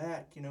coming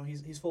back.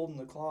 He's folding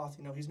the cloth.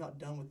 He's not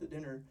done with the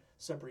dinner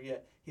supper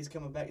yet. He's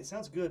coming back. It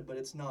sounds good, but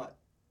it's not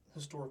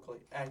historically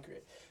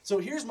accurate. So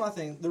here's my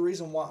thing. The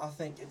reason why I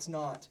think it's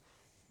not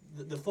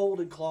the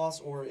folded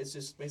cloths, or it's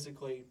just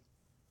basically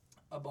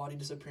a body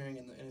disappearing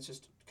and it's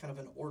just kind of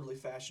an orderly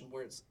fashion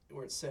where it's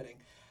setting.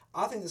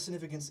 I think the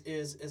significance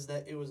is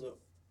that it was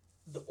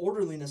the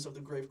orderliness of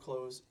the grave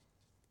clothes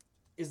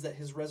is that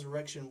his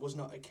resurrection was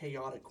not a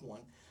chaotic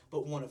one,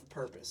 but one of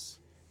purpose.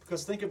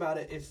 Because think about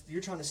it, if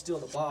you're trying to steal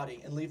the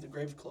body and leave the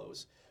grave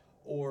clothes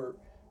or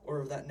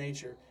of that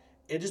nature,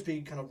 it'd just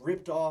be kind of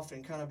ripped off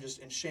and kind of just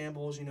in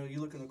shambles. You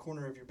look in the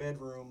corner of your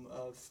bedroom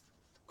of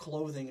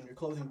clothing in your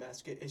clothing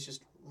basket, it's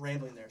just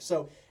rambling there.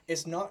 So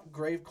it's not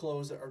grave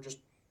clothes that are just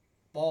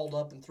balled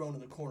up and thrown in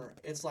the corner.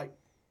 It's like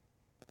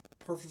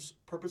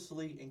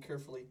purposefully and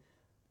carefully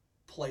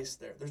placed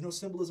there. There's no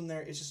symbolism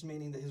there. It's just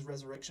meaning that his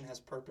resurrection has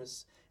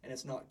purpose and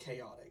it's not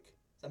chaotic.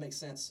 Does that make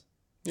sense?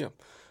 Yeah.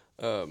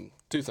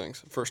 Two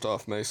things. First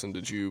off, Mason,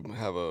 did you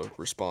have a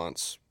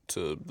response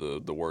to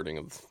the wording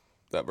of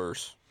that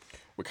verse?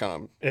 We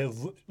kind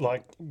of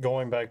like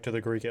going back to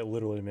the Greek. It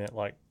literally meant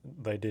like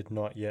they did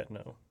not yet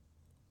know.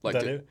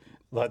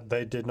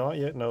 They did not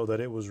yet know that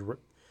it was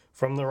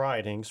from the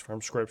writings,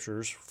 from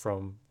scriptures,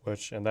 from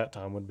which in that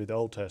time would be the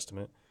Old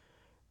Testament,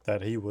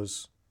 that he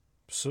was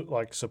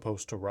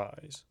supposed to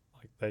rise.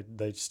 Like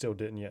they still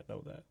didn't yet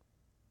know that.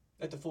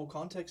 At the full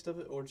context of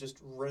it, or just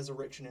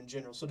resurrection in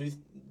general? So did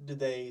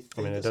they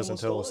think it doesn't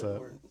tell us that.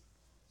 Or?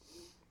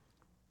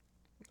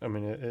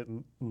 It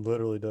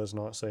literally does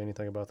not say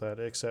anything about that,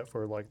 except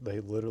for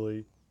they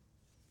literally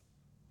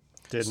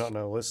did not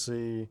know. Let's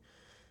see.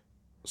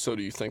 So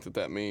do you think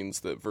that means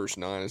that verse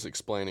 9 is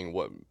explaining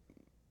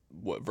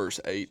what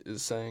verse 8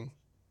 is saying?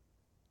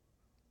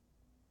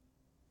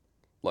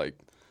 Like,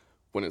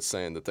 when it's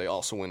saying that they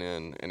also went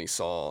in and he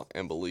saw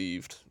and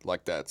believed,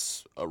 like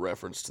that's a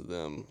reference to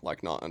them,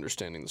 like not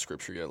understanding the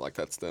scripture yet, like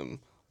that's them,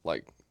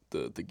 like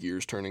the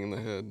gears turning in the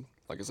head.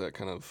 Like, is that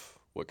kind of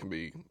what can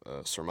be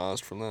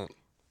surmised from that?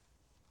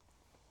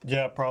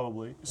 Yeah,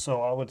 probably.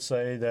 So I would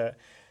say that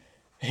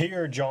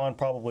here John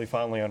probably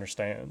finally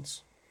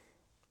understands,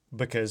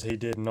 because he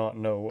did not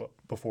know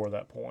before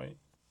that point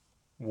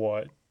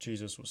what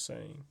Jesus was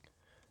saying.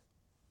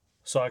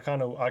 So I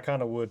kind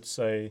of would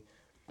say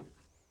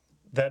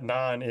that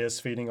 9 is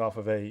feeding off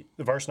of 8.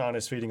 Verse 9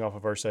 is feeding off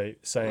of verse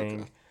 8,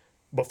 saying,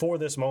 before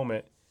this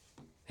moment,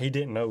 he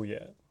didn't know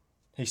yet.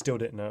 He still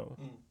didn't know.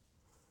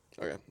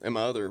 Okay. And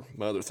my other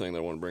thing that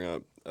I want to bring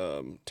up,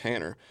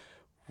 Tanner,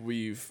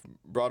 we've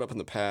brought up in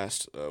the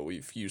past,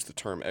 we've used the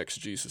term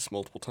exegesis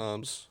multiple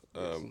times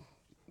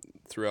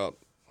throughout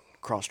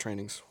cross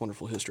trainings,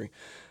 wonderful history,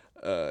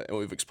 and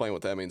we've explained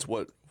what that means.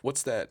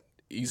 What's that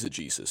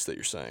eisegesis that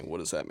you're saying? What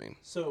does that mean?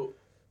 So,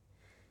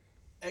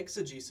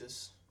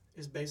 exegesis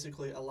is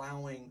basically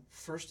allowing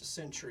first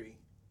century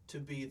to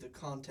be the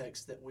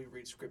context that we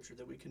read scripture,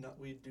 that we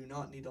do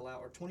not need to allow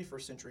our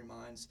 21st century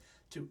minds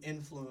to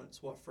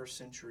influence what first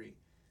century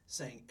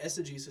saying.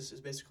 Exegesis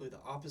is basically the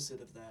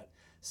opposite of that,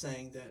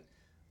 saying that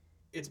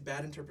it's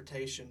bad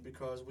interpretation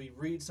because we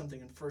read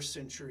something in first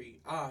century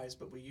eyes,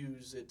 but we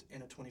use it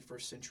in a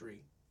 21st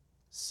century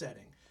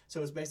setting.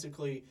 So it's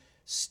basically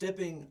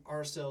stepping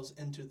ourselves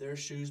into their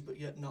shoes, but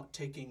yet not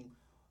taking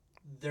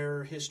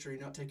their history,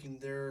 not taking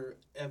their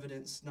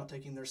evidence, not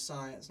taking their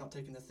science, not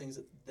taking the things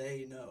that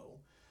they know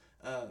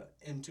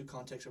into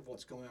context of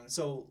what's going on.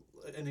 So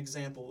an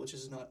example, which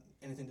is not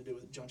anything to do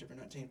with John chapter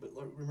 19, but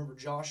remember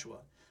Joshua,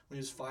 when he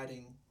was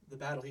fighting the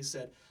battle, he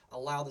said,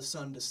 allow the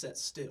sun to set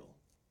still.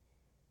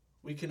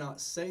 We cannot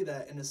say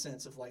that in a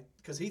sense of like,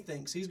 because he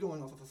thinks he's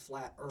going off of a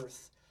flat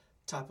earth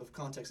type of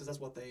context, because that's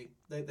what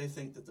they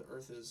think, that the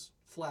earth is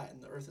flat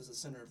and the earth is the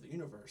center of the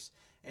universe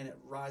and it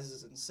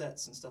rises and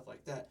sets and stuff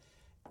like that.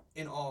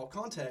 In all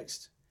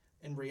context,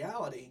 in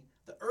reality,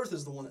 the earth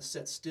is the one that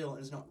sets still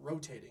and is not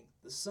rotating.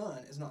 The sun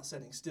is not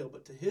setting still,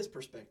 but to his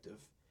perspective,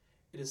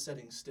 it is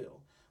setting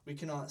still. We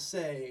cannot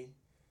say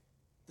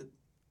that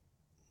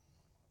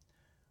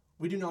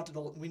we do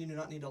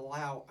not need to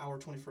allow our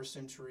 21st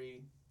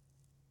century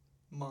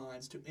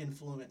minds to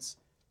influence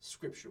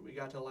Scripture. We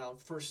got to allow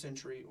first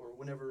century or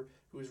whenever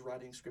who is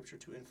writing Scripture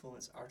to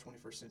influence our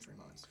 21st century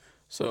minds.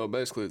 So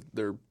basically,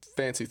 they're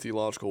fancy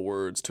theological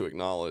words to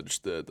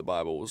acknowledge that the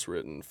Bible was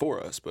written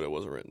for us, but it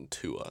wasn't written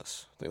to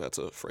us. I think that's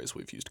a phrase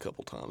we've used a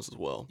couple times as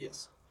well.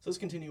 Yes. So let's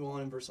continue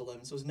on in verse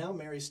 11. So now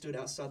Mary stood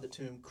outside the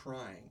tomb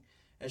crying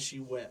as she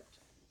wept.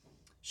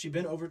 She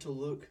bent over to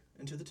look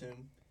into the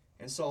tomb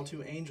and saw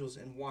two angels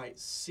in white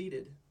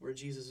seated where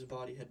Jesus'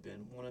 body had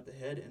been, one at the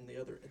head and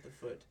the other at the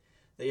foot.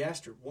 They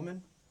asked her,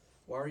 "Woman,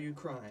 why are you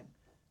crying?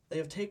 They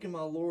have taken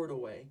my Lord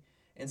away,"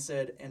 and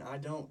said, "And I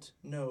don't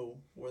know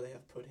where they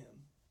have put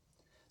him."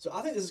 So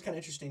I think this is kind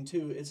of interesting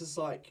too. It's just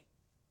like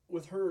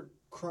with her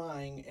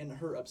crying and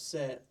her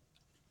upset,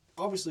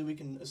 obviously we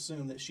can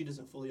assume that she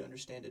doesn't fully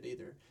understand it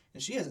either.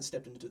 And she hasn't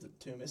stepped into the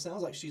tomb. It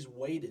sounds like she's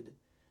waited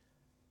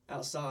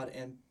outside,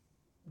 and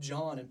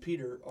John and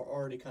Peter are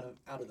already kind of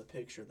out of the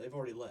picture. They've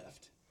already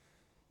left.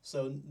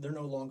 So they're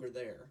no longer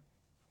there.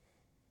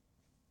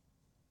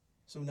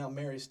 So now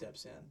Mary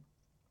steps in.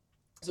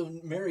 So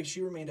Mary,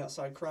 she remained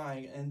outside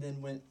crying and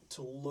then went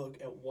to look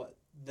at what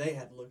they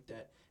had looked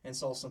at and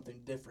saw something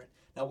different.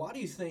 Now, why do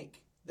you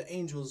think the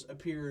angels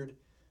appeared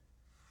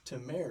to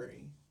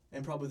Mary,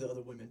 and probably the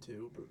other women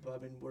too, but I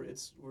mean,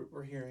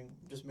 we're hearing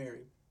just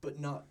Mary, but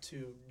not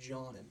to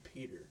John and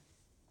Peter?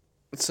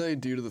 I'd say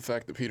due to the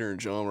fact that Peter and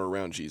John were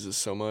around Jesus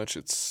so much,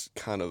 it's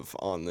kind of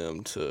on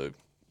them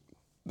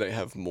they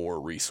have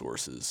more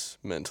resources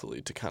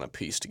mentally to kind of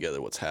piece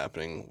together what's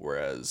happening,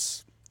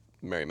 whereas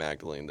Mary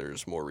Magdalene,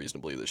 there's more reason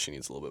to believe that she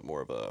needs a little bit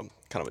more of a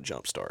kind of a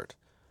jump start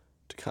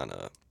to kind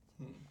of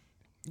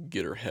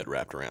get her head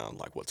wrapped around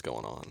like what's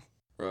going on.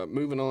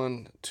 Moving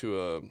on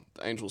to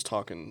the angels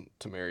talking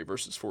to Mary,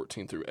 verses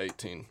 14 through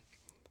 18.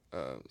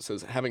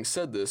 Says, having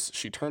said this,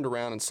 she turned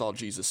around and saw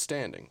Jesus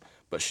standing,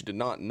 but she did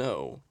not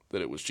know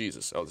that it was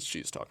Jesus. Oh, this is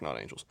Jesus talking, not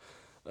angels.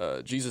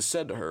 Jesus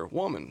said to her,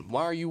 "Woman,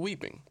 why are you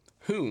weeping?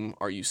 Whom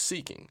are you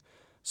seeking?"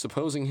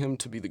 Supposing him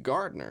to be the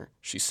gardener,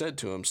 she said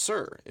to him,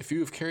 "Sir, if you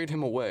have carried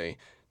him away,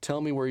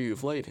 tell me where you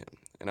have laid him,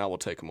 and I will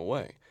take him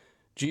away."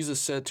 Jesus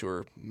said to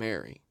her,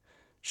 "Mary."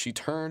 She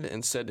turned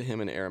and said to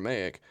him in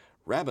Aramaic,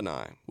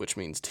 "Rabboni," which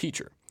means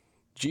teacher.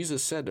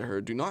 Jesus said to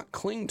her, "Do not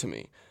cling to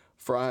me,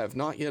 for I have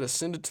not yet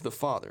ascended to the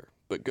Father,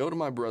 but go to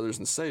my brothers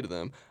and say to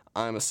them,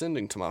 I am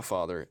ascending to my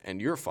Father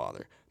and your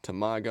Father, to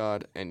my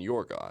God and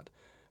your God."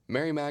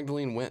 Mary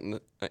Magdalene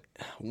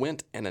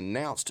went and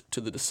announced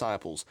to the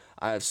disciples,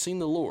 "I have seen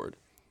the Lord,"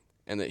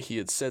 and that he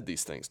had said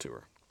these things to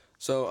her.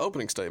 So,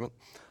 opening statement,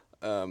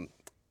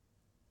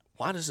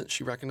 why doesn't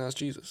she recognize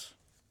Jesus?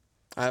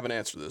 I haven't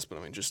answered this, but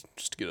I mean, just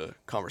to get a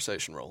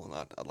conversation rolling,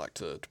 I'd like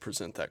to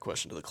present that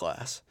question to the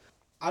class.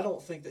 I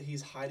don't think that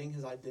he's hiding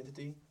his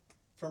identity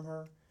from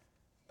her.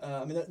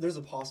 I mean, there's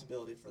a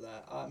possibility for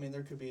that. I mean,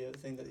 there could be a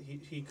thing that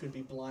he could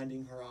be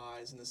blinding her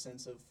eyes in the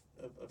sense of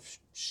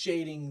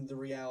shading the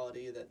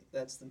reality that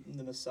that's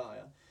the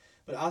Messiah.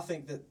 But I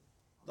think that,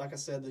 like I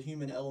said, the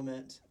human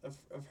element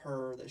of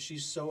her, that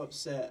she's so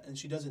upset and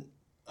she doesn't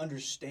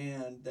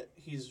understand that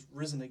he's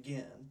risen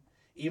again,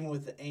 even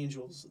with the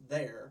angels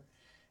there,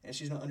 and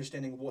she's not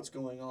understanding what's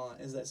going on,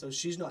 is that so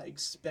she's not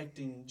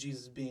expecting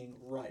Jesus being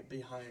right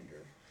behind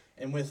her.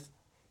 And with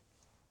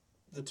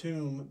the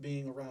tomb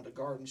being around a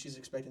garden, she's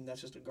expecting that's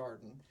just a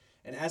garden.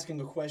 And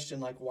asking a question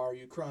like, "Why are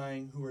you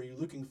crying? Who are you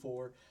looking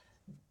for?"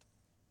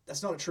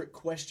 That's not a trick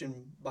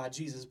question by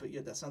Jesus, but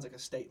yet that sounds like a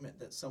statement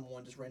that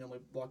someone just randomly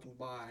walking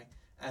by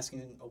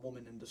asking a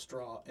woman in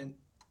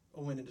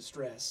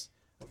distress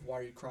of, "Why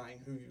are you crying?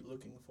 Who are you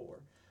looking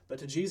for?" But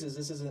to Jesus,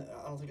 this isn't,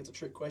 I don't think it's a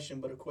trick question,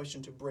 but a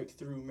question to break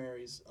through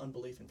Mary's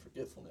unbelief and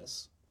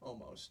forgetfulness,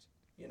 almost,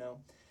 you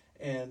know?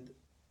 And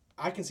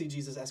I can see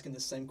Jesus asking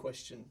the same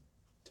question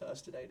to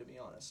us today, to be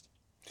honest.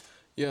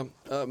 Yeah,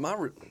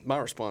 my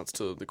response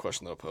to the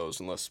question that I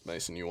posed, unless,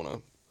 Mason, you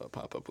want to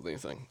pop up with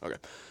anything. Okay.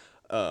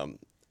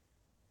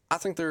 I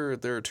think there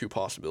are two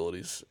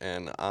possibilities,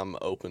 and I'm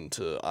open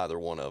to either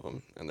one of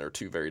them, and there are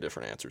two very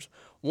different answers.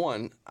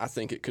 One, I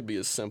think it could be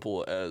as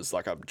simple as,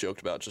 like I joked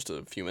about just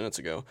a few minutes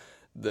ago,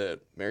 that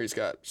Mary's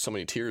got so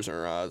many tears in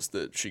her eyes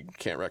that she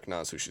can't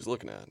recognize who she's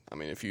looking at. I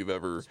mean, if you've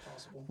ever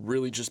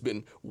really just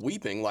been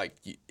weeping, like,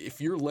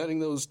 if you're letting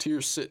those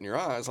tears sit in your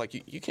eyes, like,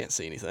 you can't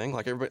see anything.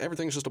 Like,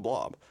 everything's just a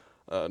blob.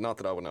 Not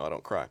that I would know, I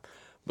don't cry.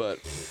 But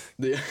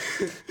the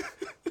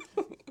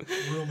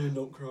Real men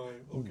don't cry,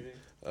 okay.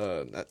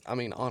 I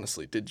mean,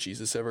 honestly, did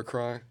Jesus ever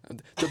cry?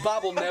 The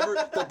Bible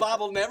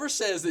never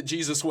says that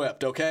Jesus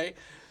wept, okay?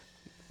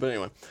 But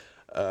anyway,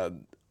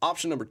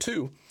 option number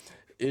two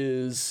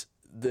is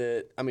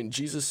that, I mean,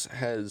 Jesus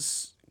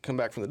has come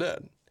back from the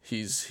dead.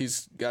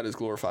 He's got his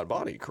glorified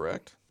body,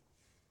 correct?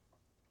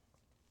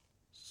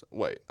 So,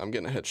 wait, I'm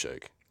getting a head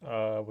shake.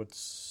 I would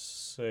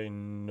say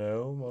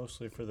no,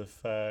 mostly for the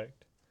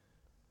fact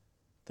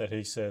that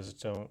he says,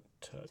 "Don't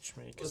touch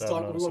me." We're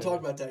going to talk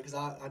about that because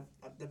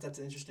that's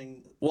an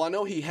interesting. Well, I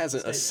know he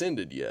hasn't statement.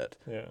 ascended yet.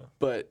 Yeah.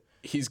 But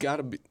he's got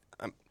to be.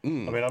 I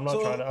mean,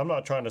 I'm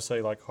not trying to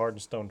say like hard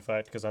and stone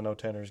fact because I know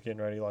Tanner's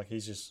getting ready. Like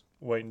he's just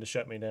waiting to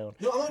shut me down.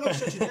 No, I'm not going to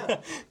shut you down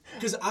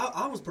because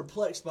I was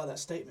perplexed by that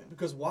statement.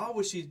 Because why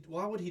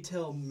would he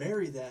tell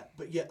Mary that,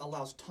 but yet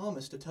allows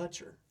Thomas to touch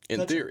her?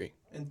 In theory.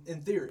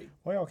 In theory.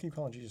 Why y'all keep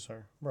calling Jesus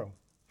sir, bro?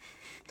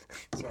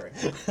 Sorry.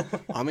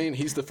 I mean,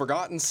 he's the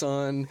forgotten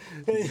son.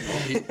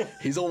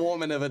 He's a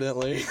woman,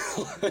 evidently.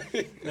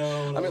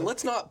 No. I mean,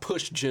 let's not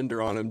push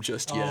gender on him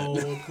just yet.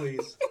 Oh,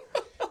 please.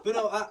 But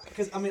no,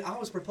 because I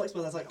was perplexed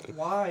by that. It's like,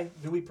 why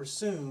do we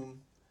presume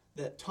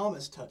that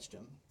Thomas touched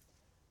him,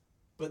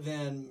 but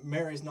then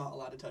Mary's not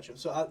allowed to touch him?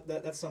 So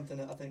that's something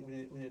that I think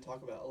we need to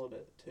talk about a little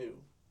bit too.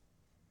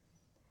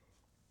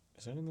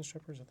 Is that in the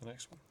stripper? Is that the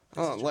next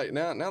one? Like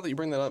now that you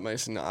bring that up,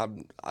 Mason,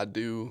 I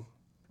do.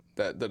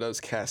 That does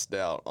cast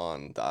doubt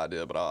on the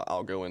idea, but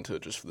I'll go into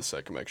it just for the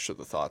sake of making sure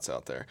the thought's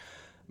out there,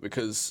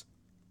 because,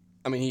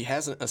 I mean, he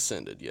hasn't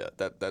ascended yet.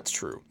 That's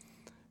true,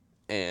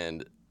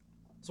 and.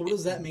 So what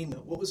does that mean, though?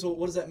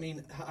 What does that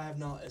mean? I have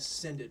not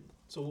ascended.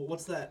 So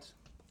what's that?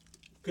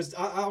 Because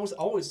I was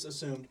always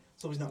assumed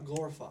so he's not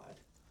glorified,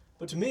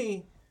 but to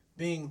me,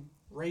 being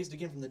raised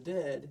again from the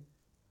dead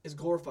is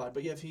glorified.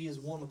 But yeah, if he is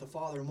one with the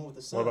Father and one with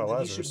the Son, What about then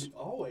Lazarus? he should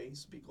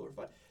always be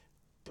glorified.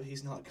 But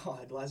he's not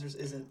God. Lazarus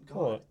isn't God,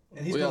 Well,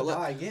 and he's going to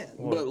die again.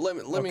 But let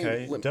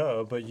Okay, me.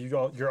 duh. But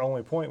your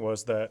only point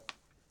was that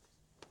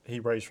he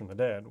raised from the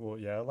dead. Well,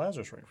 yeah,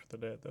 Lazarus raised from the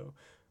dead, though.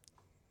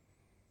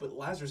 But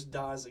Lazarus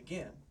dies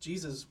again.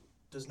 Jesus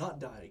does not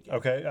die again.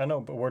 Okay, I know,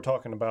 but we're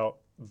talking about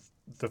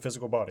the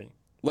physical body.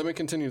 Let me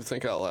continue to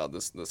think out loud.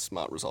 This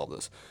might resolve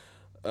this.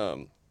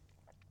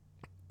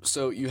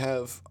 So you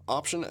have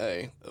option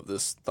A of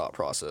this thought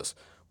process,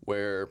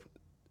 where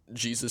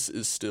Jesus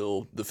is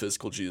still the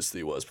physical Jesus that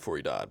he was before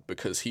he died,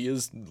 because he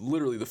is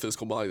literally the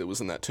physical body that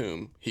was in that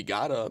tomb. He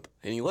got up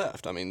and he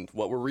left. I mean,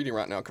 what we're reading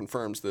right now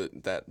confirms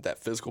that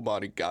physical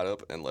body got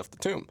up and left the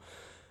tomb.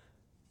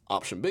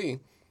 Option B,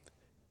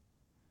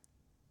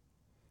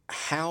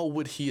 how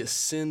would he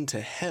ascend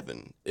to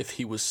heaven if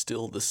he was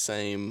still the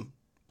same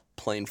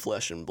plain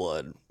flesh and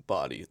blood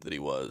body that he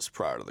was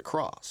prior to the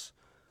cross?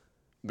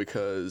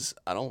 Because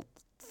I don't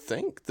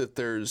think that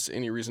there's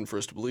any reason for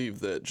us to believe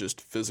that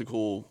just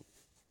physical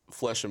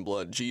flesh and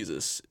blood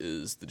Jesus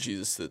is the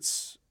Jesus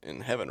that's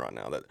in heaven right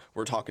now, that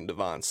we're talking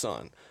divine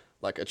son.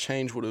 Like, a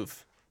change would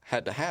have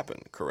had to happen,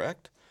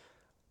 correct?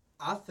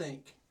 I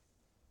think,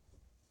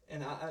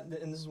 and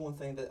this is one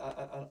thing that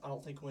I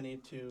don't think we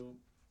need to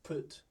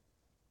put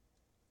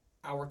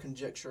our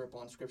conjecture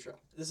upon Scripture.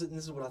 This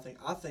is what I think.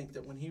 I think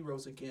that when he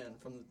rose again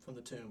from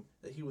the tomb,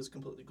 that he was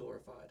completely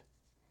glorified.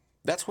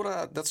 That's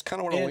kind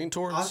of what I lean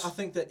towards. I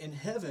think that in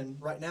heaven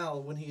right now,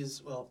 when he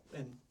is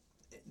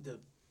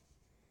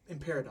in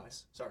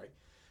paradise,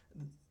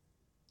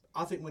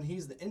 I think when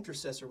he's the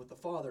intercessor with the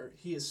Father,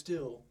 he is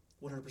still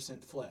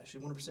 100% flesh,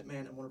 100%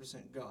 man, and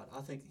 100% God.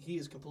 I think he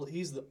is complete.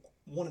 He's the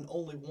one and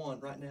only one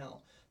right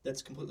now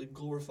that's completely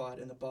glorified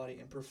in the body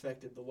and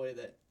perfected the way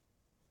that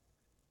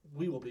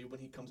we will be when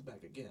he comes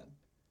back again.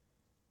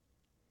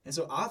 And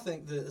so I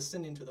think the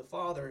ascending to the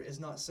Father is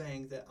not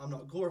saying that I'm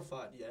not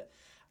glorified yet.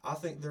 I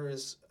think there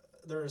is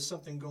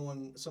something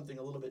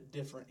a little bit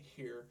different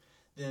here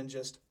than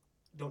just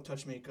don't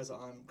touch me because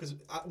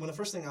when the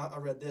first thing I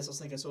read this, I was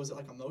thinking, so is it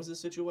like a Moses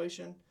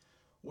situation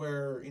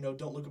where,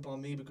 don't look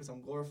upon me because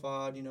I'm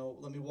glorified,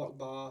 let me walk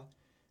by.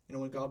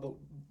 When God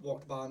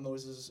walked by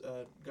Moses,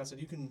 God said,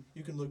 you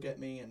can look at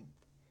me and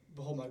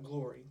behold my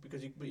glory,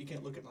 but you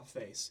can't look at my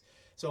face.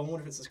 So I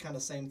wonder if it's this kind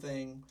of same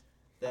thing,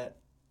 that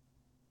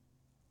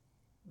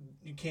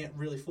you can't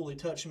really fully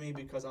touch me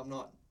because I'm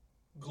not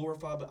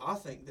glorified. But I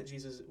think that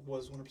Jesus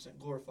was 100%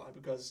 glorified,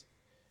 because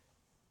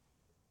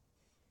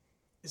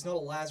it's not a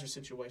Lazarus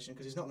situation,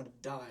 because he's not going to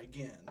die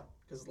again,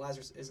 because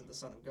Lazarus isn't the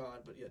Son of God,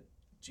 but yet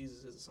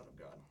Jesus is the Son of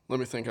God. Let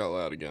me think out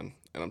loud again,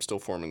 and I'm still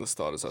forming this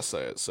thought as I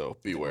say it, so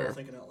beware. We're all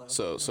thinking out loud.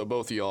 So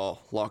both of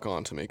y'all lock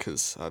on to me,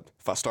 because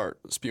if I start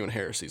spewing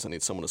heresies, I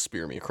need someone to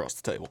spear me across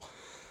the table.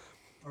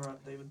 All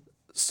right, David.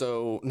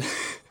 So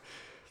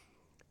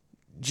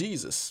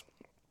Jesus,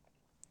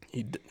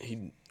 he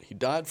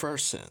died for our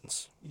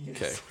sins.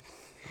 Yes. Okay.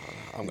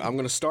 I'm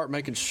going to start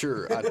making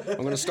sure. I'm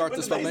going to start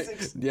this by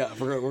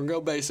we're going to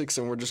go basics,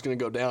 and we're just going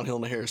to go downhill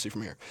into heresy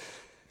from here.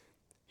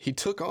 He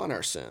took on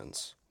our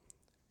sins,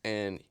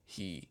 and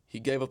he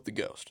gave up the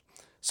ghost.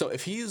 So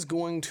if he is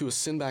going to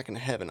ascend back into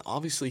heaven,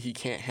 obviously he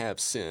can't have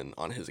sin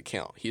on his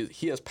account.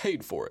 He has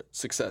paid for it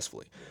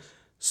successfully. Yes.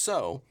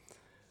 So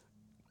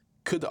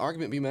could the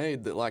argument be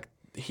made that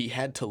he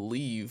had to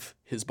leave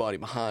his body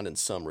behind in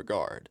some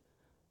regard,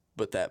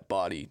 but that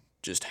body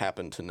just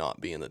happened to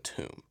not be in the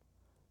tomb?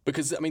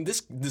 Because, I mean,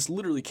 this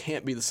literally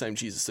can't be the same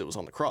Jesus that was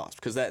on the cross,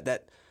 because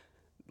that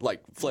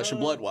like flesh and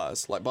blood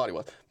wise, like body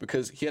wise,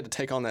 because he had to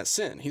take on that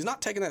sin. He's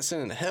not taking that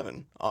sin into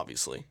heaven,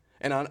 obviously.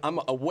 And I'm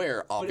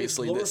aware,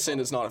 obviously, that sin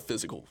is not a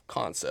physical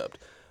concept.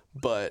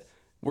 But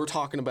we're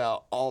talking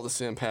about all the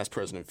sin, past,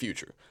 present, and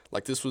future.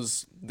 Like, this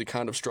was the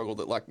kind of struggle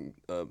that, like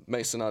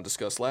Mason and I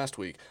discussed last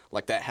week,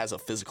 like, that has a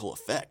physical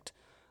effect.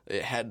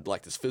 It had,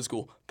 like, this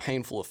physical,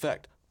 painful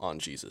effect on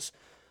Jesus.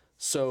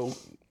 So,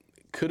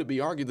 could it be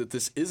argued that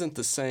this isn't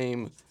the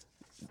same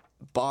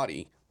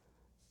body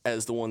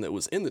as the one that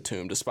was in the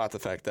tomb, despite the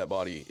fact that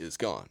body is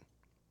gone?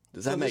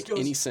 Does that make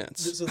any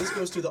sense? So this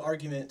goes to the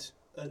argument.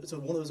 So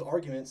one of those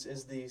arguments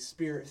is the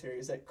spirit theory,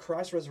 is that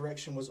Christ's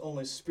resurrection was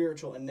only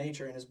spiritual in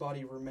nature and his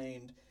body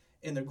remained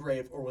in the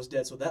grave or was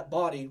dead. So that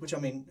body, which, I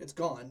mean, it's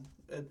gone,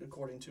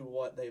 according to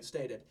what they've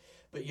stated.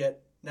 But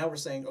yet, now we're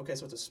saying, okay,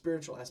 so it's a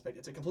spiritual aspect.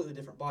 It's a completely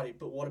different body.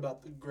 But what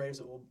about the graves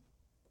that will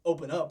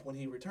open up when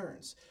he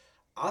returns?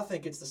 I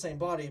think it's the same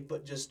body,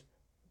 but just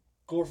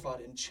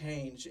glorified and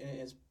changed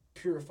and is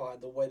purified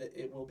the way that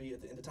it will be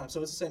at the end of time.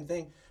 So it's the same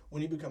thing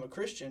when you become a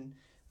Christian,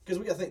 because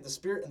we got to think the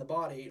spirit and the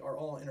body are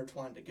all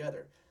intertwined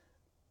together.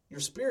 Your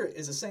spirit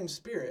is the same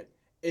spirit,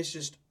 it's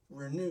just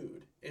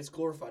renewed, it's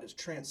glorified, it's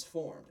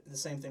transformed. And the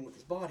same thing with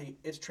his body,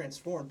 it's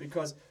transformed,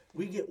 because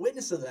we get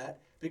witness of that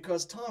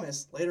because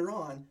Thomas later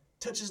on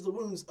touches the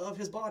wounds of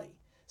his body.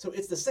 So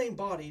it's the same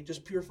body,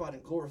 just purified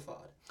and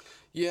glorified.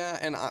 Yeah,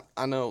 and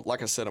I know,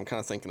 like I said, I'm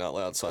kind of thinking out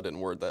loud, so I didn't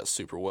word that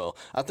super well.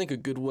 I think a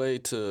good way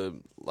to,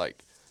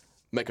 like,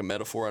 make a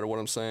metaphor out of what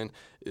I'm saying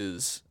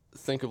is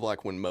think of,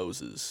 like, when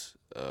Moses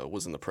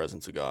was in the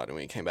presence of God, and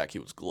when he came back, he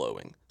was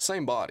glowing.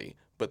 Same body,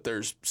 but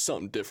there's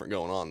something different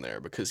going on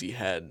there because he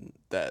had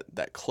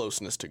that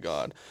closeness to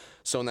God.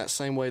 So in that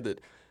same way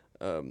that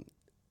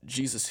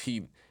Jesus,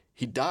 he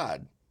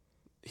died,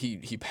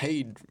 he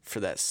paid for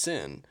that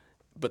sin,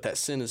 but that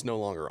sin is no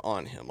longer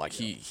on him. Like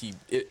it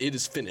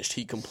is finished.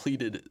 He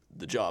completed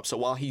the job. So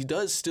while he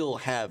does still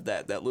have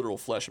that literal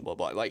flesh and blood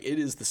body, like it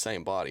is the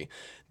same body,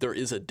 there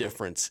is a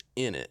difference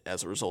in it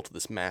as a result of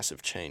this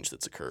massive change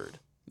that's occurred.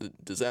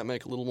 Does that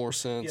make a little more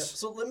sense? Yeah.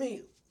 So let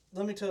me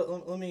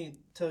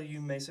tell you,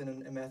 Mason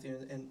and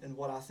Matthew, and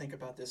what I think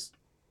about this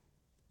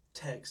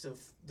text of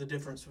the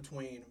difference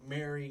between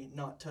Mary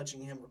not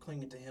touching him or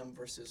clinging to him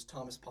versus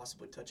Thomas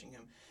possibly touching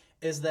him,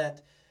 is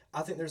that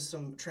I think there's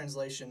some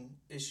translation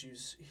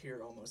issues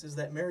here almost. Is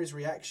that Mary's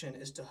reaction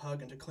is to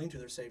hug and to cling to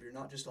their Savior,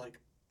 not just like,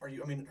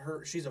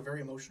 she's a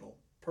very emotional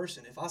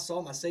person. If I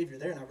saw my Savior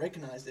there and I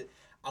recognized it,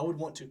 I would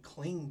want to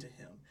cling to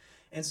him.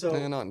 And so,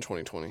 not in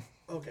 2020.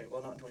 Okay,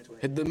 well, not in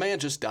 2020. The man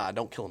just died.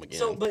 Don't kill him again.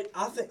 So, but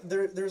I think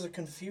there's a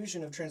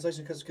confusion of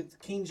translation because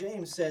King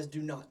James says,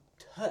 "Do not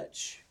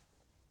touch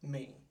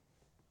me."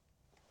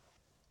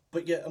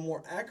 But yet, a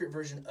more accurate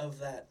version of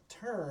that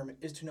term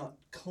is to not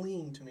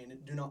cling to me,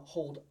 do not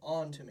hold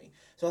on to me.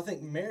 So I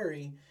think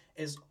Mary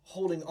is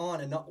holding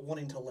on and not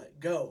wanting to let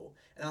go.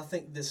 And I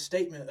think this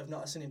statement of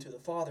not ascending to the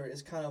Father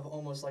is kind of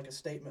almost like a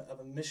statement of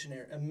a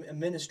missionary, a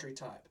ministry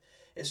type.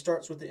 It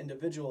starts with the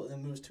individual and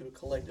then moves to a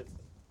collective.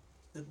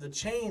 The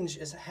change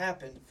has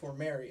happened for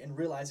Mary in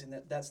realizing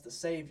that that's the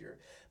Savior.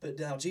 But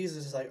now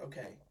Jesus is like,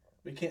 okay,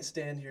 we can't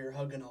stand here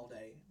hugging all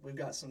day. We've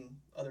got some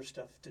other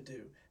stuff to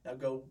do. Now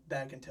go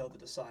back and tell the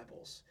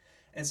disciples.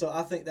 And so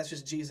I think that's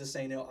just Jesus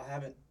saying, no, I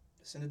haven't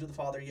ascended to the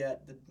Father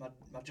yet.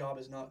 My job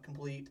is not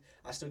complete.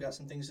 I still got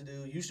some things to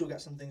do. You still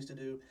got some things to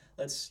do.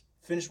 Let's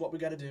finish what we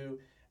got to do,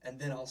 and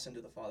then I'll ascend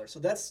to the Father. So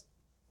that's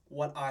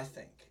what I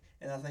think.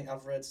 And I think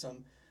I've read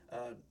some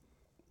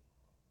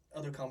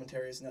other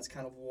commentaries, and that's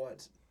kind of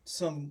what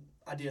some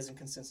ideas and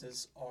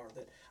consensus are,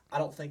 that I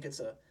don't think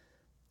it's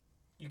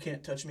you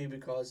can't touch me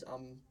because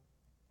I'm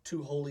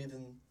too holy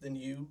than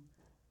you.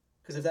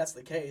 Because if that's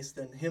the case,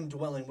 then him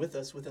dwelling with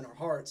us within our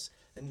hearts,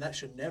 then that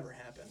should never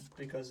happen,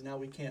 because now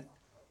we can't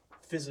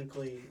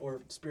physically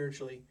or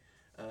spiritually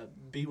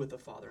be with the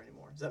Father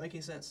anymore. Does that make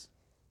any sense?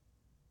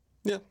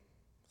 Yeah.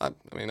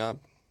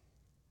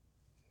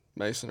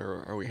 Mason,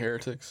 are we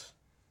heretics?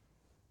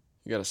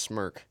 You got to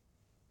smirk.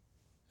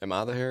 Am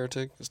I the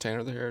heretic? Is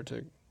Tanner the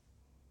heretic?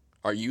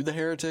 Are you the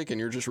heretic and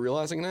you're just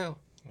realizing now?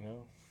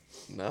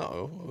 No.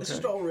 Okay. Let's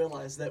just all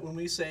realize that when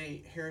we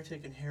say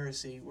heretic and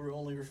heresy, we're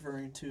only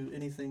referring to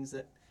anything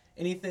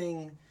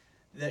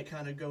that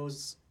kind of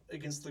goes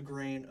against the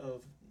grain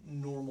of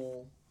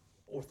normal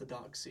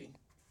orthodoxy.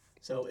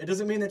 So it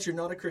doesn't mean that you're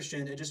not a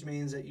Christian. It just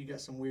means that you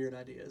got some weird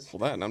ideas.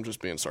 Well, and I'm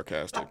just being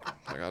sarcastic.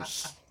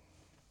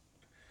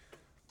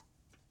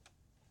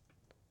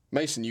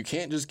 Mason, you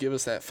can't just give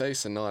us that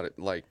face and not,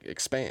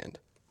 expand.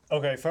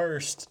 Okay,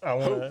 first, I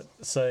want to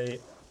say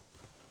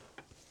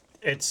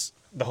it's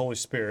the Holy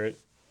Spirit,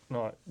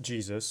 not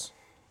Jesus,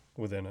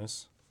 within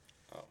us.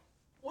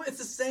 Well, it's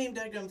the same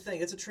daggum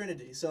thing. It's a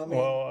Trinity.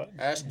 So,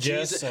 ask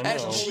yes Jesus, and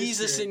ask no.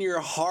 Jesus in your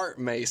heart,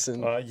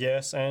 Mason.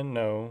 Yes and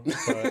no.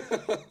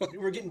 But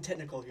we're getting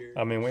technical here.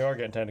 we are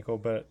getting technical,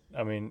 but,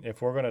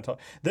 if we're going to talk...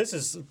 This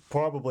is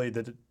probably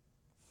the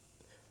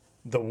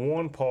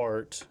one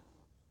part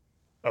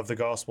of the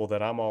gospel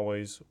that I'm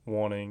always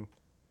wanting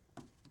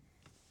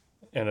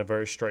in a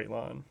very straight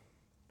line,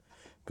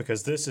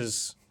 because this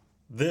is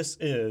this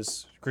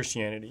is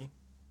Christianity.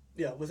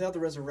 Yeah, without the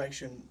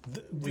resurrection,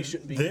 we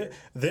shouldn't be here.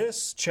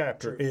 This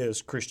chapter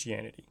is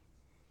Christianity.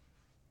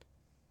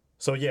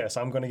 So yes,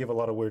 I'm going to give a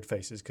lot of weird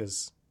faces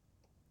because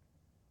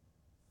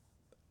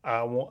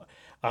I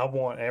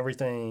want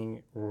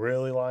everything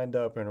really lined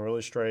up and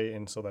really straight,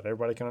 and so that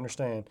everybody can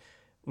understand.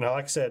 Now,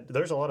 like I said,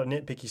 there's a lot of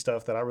nitpicky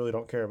stuff that I really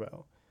don't care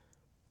about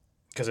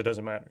because it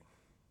doesn't matter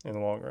in the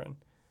long run.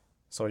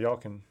 So y'all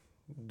can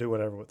do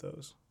whatever with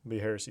those. Be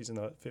heresies in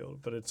that field,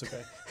 but it's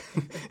okay.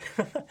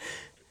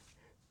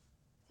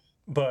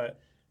 But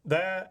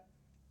that's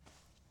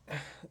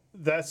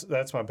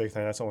my big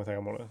thing. That's the only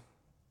thing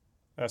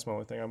That's my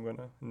only thing I'm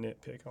gonna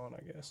nitpick on,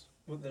 I guess.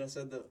 What, that I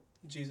said that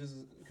Jesus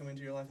is coming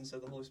into your life instead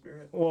of the Holy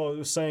Spirit? Well, it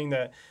was saying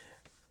that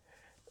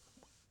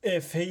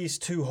if he's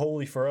too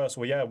holy for us,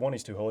 well, yeah, one,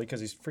 he's too holy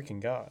because he's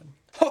freaking God.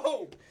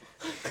 Oh!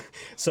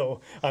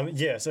 So,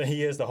 yes,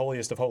 he is the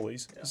holiest of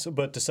holies. Yeah. So,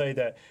 but to say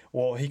that,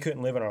 well, he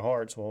couldn't live in our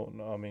hearts, well,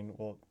 no, I mean,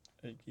 well,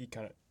 he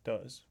kind of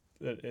does.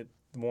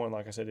 One,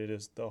 like I said, it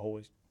is the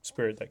Holy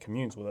Spirit that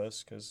communes with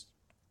us because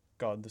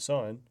God the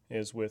Son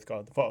is with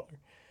God the Father.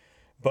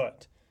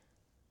 But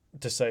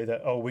to say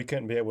that, oh, we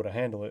couldn't be able to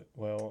handle it,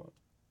 well,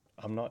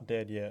 I'm not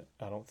dead yet,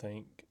 I don't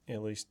think.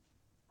 At least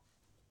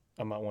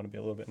I might want to be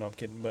a little bit. No, I'm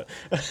kidding. But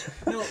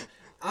No,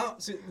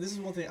 see, this is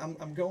one thing.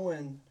 I'm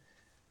going,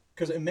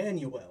 because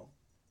Emmanuel,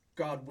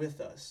 God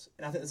with us,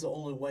 and I think that's the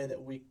only way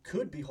that we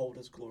could behold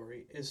his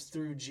glory is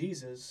through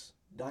Jesus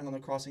dying on the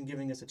cross and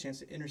giving us a chance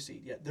to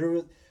intercede. Yet there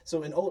was,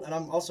 so in old, and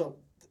I'm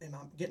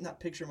getting that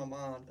picture in my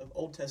mind of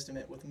Old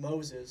Testament with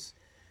Moses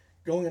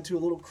going into a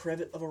little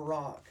crevice of a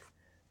rock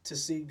to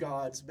see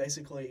God's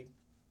basically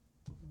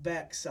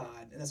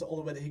backside, and that's the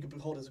only way that he could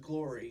behold his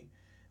glory.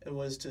 It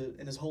was to,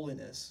 in his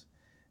holiness,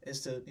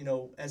 is to,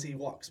 as he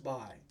walks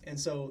by. And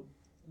so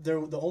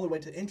the only way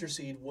to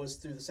intercede was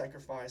through the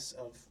sacrifice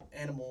of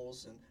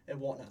animals and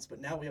whatnots.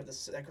 But now we have the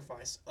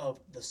sacrifice of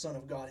the Son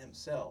of God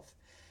himself.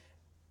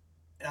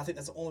 And I think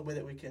that's the only way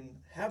that we can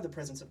have the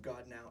presence of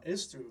God now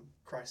is through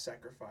Christ's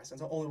sacrifice.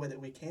 That's the only way that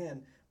we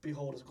can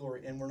behold his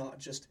glory. And we're not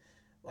just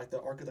like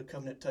the Ark of the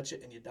Covenant, touch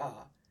it and you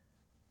die.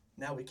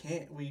 Now we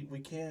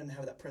can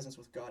have that presence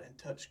with God and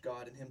touch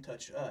God and him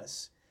touch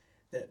us,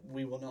 that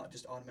we will not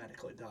just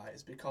automatically die.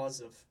 It's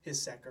because of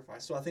his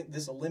sacrifice. So I think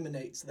this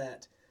eliminates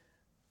that.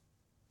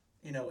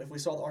 If we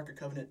saw the Ark of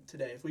Covenant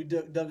today, if we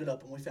dug it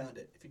up and we found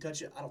it, if you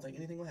touch it, I don't think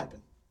anything will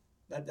happen.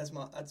 That's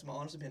my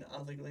honest opinion. I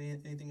don't think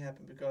anything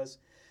happened because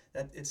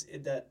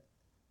that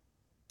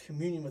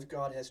communion with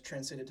God has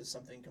transcended to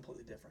something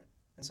completely different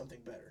and something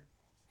better.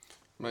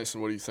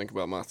 Mason, what do you think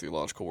about my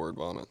theological word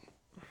vomit?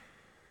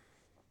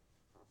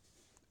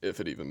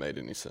 If it even made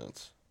any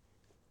sense.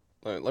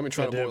 Let me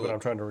try to boil it. But I'm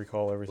trying to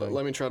recall everything.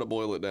 Let me try to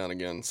boil it down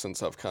again,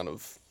 since I've kind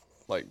of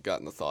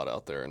gotten the thought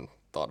out there and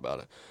thought about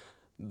it.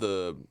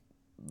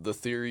 The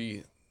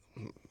theory,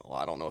 well,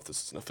 I don't know if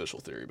this is an official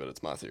theory, but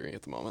it's my theory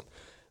at the moment,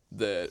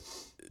 that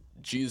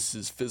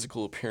Jesus'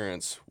 physical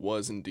appearance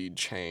was indeed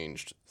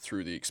changed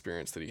through the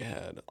experience that he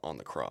had on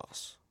the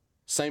cross.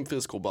 Same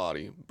physical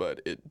body, but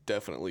it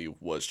definitely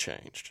was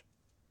changed.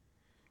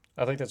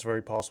 I think that's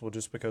very possible,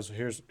 just because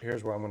here's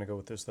where I'm going to go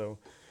with this, though.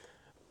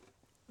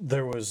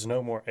 There was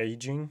no more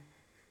aging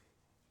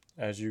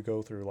as you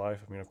go through life.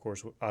 I mean, of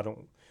course,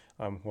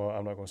 I'm not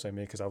going to say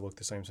me because I've looked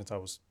the same since I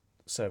was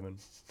 7.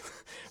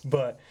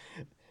 But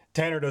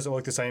Tanner doesn't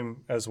look the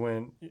same as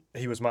when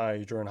he was my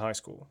age or in high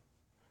school.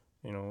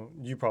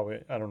 You probably,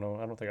 I don't know,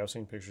 I don't think I've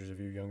seen pictures of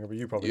you younger, but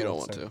you probably don't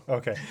look want the same. to.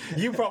 Okay.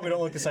 You probably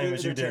don't look the same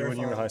as you did when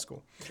you were in high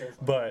school.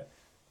 Terrifying. But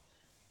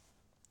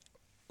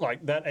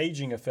like that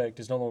aging effect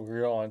is no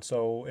longer on.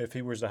 So if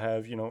he was to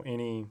have,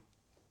 any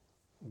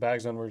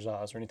bags under his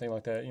eyes or anything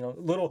like that,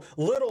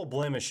 little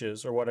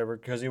blemishes or whatever,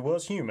 because he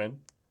was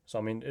human. So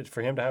I mean,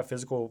 for him to have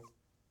physical,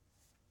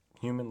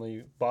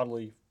 humanly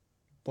bodily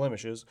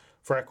blemishes,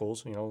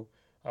 freckles,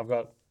 I've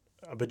got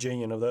a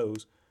bajillion of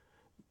those.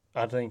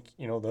 I think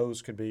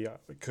those could be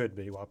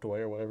wiped away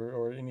or whatever,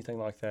 or anything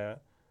like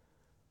that.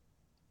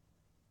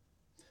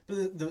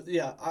 But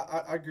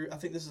I agree. I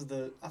think this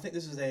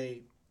is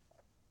a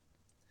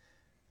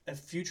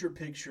future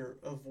picture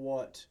of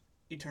what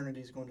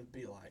eternity is going to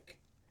be like,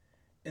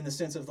 in the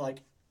sense of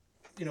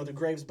the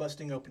graves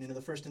busting open. The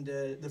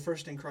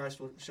first in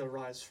Christ shall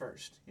rise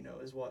first.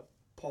 Is what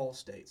Paul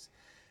states,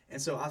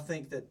 and so I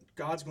think that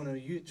God's going to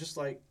use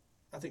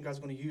God's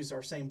going to use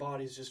our same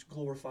bodies, just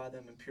glorify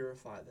them and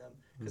purify them,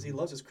 because He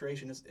loves His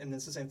creation. And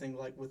it's the same thing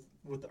like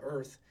with the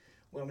earth.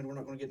 Well, I mean, we're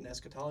not going to get into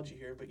eschatology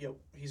here, but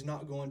He's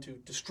not going to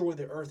destroy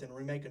the earth and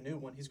remake a new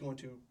one. He's going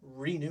to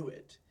renew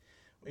it.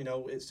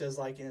 It says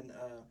like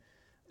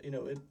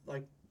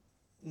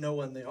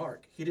Noah and the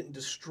ark. He didn't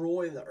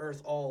destroy the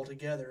earth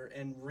altogether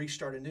and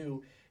restart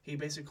anew. He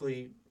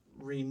basically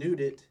renewed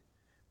it,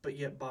 but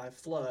yet by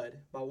flood,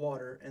 by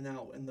water, and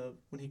now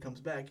when He comes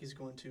back, He's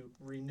going to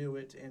renew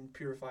it and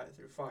purify it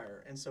through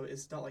fire. And so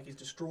it's not like He's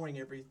destroying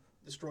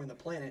the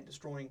planet,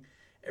 destroying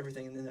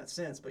everything in that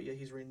sense, but yet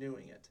He's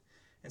renewing it.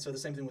 And so the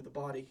same thing with the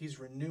body, He's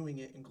renewing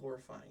it and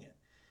glorifying it.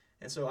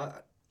 And so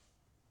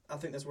I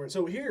think that's where.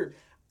 So here,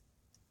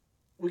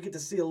 we get to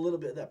see a little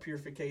bit of that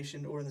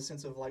purification, or in the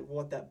sense of like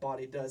what that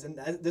body does. And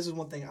this is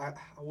one thing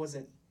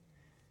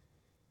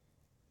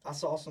I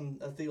saw some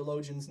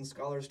theologians and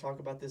scholars talk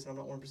about this, and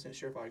I'm not 100%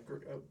 sure if I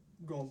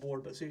go on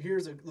board. But so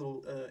here's a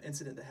little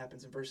incident that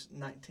happens in verse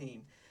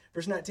 19.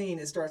 Verse 19,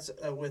 it starts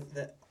with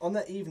that on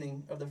that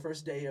evening of the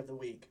first day of the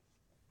week,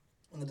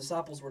 when the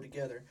disciples were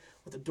together,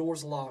 with the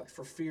doors locked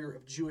for fear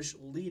of Jewish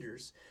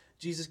leaders,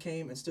 Jesus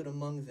came and stood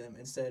among them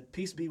and said,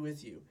 "Peace be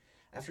with you."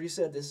 After he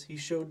said this, he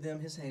showed them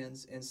his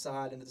hands and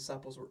side, and the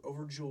disciples were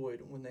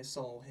overjoyed when they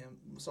saw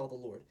the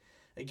Lord.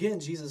 Again,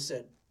 Jesus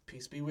said,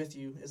 "Peace be with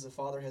you. As the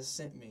Father has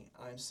sent me,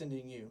 I am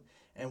sending you."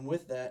 And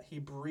with that, he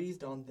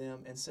breathed on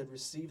them and said,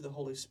 "Receive the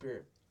Holy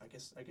Spirit." I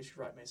guess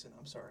you're right, Mason.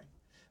 I'm sorry.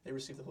 They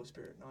received the Holy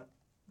Spirit, not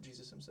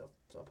Jesus himself.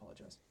 So I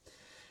apologize.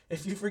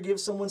 If you forgive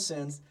someone's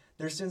sins,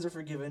 their sins are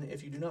forgiven.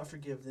 If you do not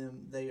forgive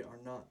them, they are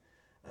not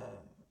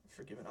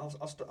forgiven.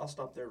 I'll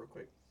stop there real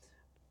quick.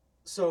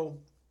 So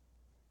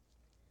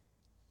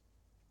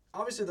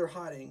obviously, they're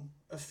hiding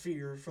a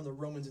fear from the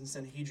Romans and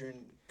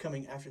Sanhedrin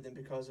coming after them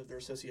because of their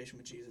association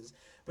with Jesus.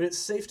 But it's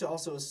safe to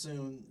also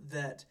assume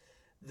that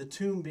with the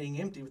tomb being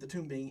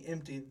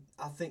empty,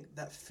 I think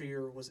that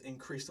fear was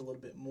increased a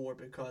little bit more,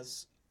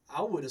 because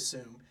I would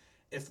assume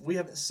if we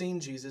haven't seen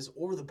Jesus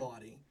or the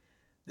body,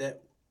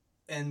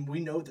 and we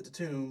know that the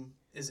tomb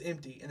is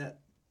empty, and that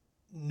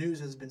news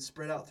has been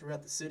spread out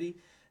throughout the city,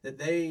 that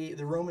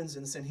the Romans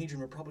and the Sanhedrin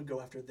would probably go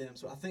after them.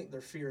 So I think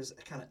their fears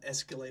kind of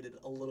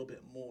escalated a little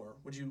bit more.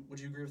 Would you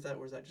agree with that,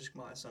 or is that just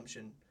my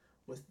assumption?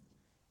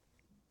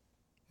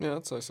 Yeah,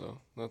 I'd say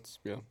so.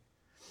 Yeah.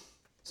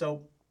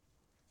 So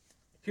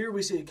here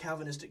we see a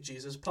Calvinistic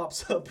Jesus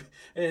pops up,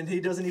 and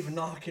he doesn't even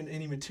knock, and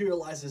he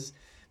materializes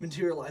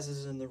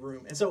in the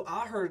room. And so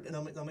I heard, and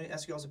let me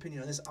ask you all's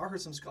opinion on this. I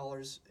heard some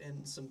scholars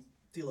and some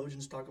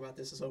theologians talk about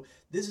this. And so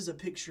this is a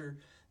picture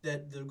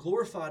that the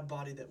glorified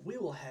body that we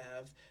will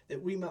have,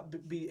 that we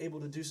might be able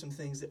to do some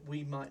things that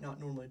we might not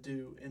normally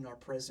do in our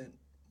present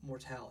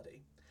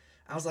mortality.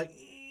 I was like,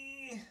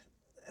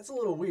 that's a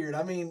little weird.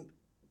 I mean,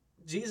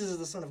 Jesus is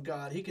the Son of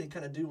God. He can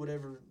kind of do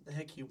whatever the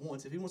heck he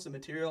wants. If he wants to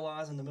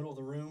materialize in the middle of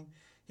the room,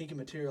 he can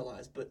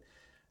materialize. But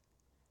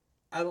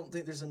I don't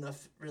think there's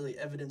enough really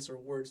evidence or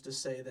words to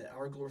say that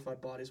our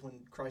glorified bodies,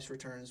 when Christ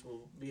returns,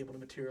 will be able to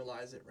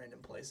materialize at random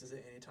places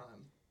at any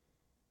time.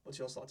 What's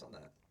y'all's thoughts on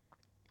that?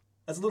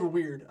 That's a little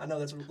weird. I know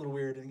that's a little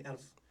weird and out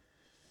of.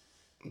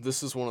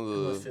 This is one of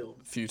the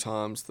few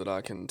times that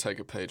I can take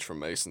a page from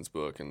Mason's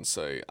book and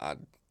say,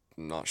 I'm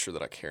not sure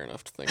that I care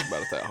enough to think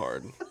about it that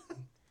hard.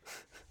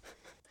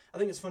 I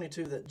think it's funny,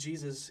 too, that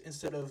Jesus,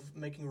 instead of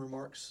making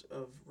remarks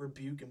of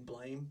rebuke and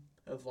blame,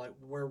 of like,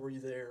 where were you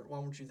there? Why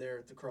weren't you there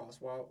at the cross?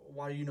 Why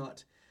are you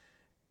not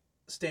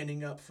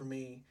standing up for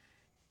me?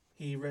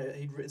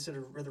 Instead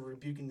of rather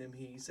rebuking them,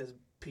 he says,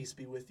 "Peace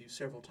be with you,"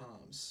 several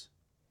times.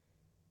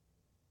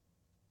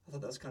 I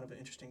thought that was kind of an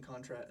interesting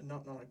contrast.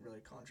 Not really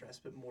a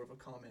contrast, but more of a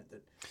comment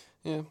that.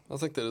 Yeah, I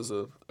think that is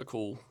a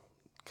cool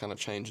kind of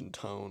change in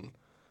tone,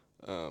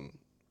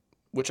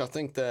 which I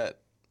think that.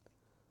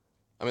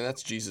 I mean,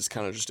 that's Jesus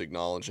kind of just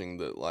acknowledging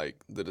that,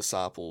 like, the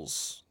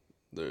disciples,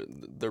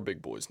 they're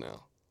big boys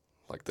now.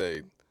 Like,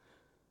 they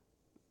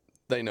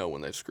know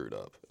when they've screwed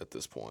up at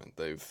this point.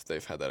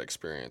 They've had that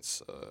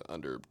experience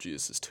under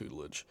Jesus'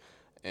 tutelage.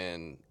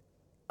 And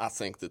I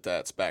think that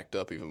that's backed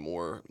up even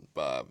more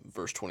by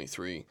verse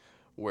 23,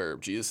 where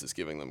Jesus is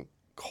giving them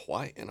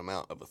quite an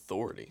amount of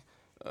authority.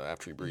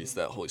 After he breathes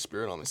that Holy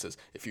Spirit on them, he says,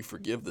 "If you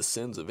forgive the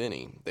sins of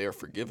any, they are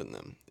forgiven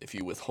them. If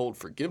you withhold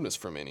forgiveness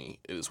from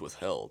any, it is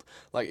withheld."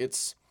 Like,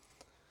 it's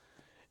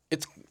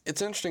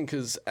interesting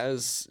because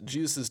as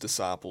Jesus'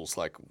 disciples,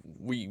 like,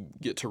 we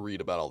get to read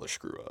about all the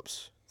screw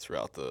ups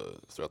throughout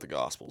the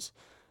Gospels,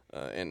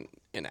 and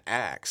in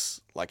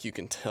Acts, like, you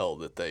can tell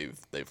that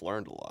they've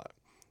learned a lot.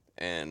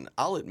 And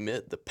I'll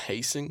admit the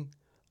pacing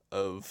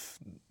of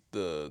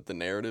the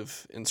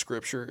narrative in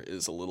Scripture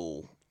is a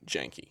little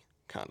janky,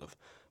 kind of.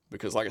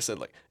 Because, like I said,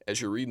 like,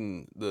 as you're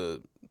reading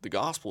the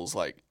Gospels,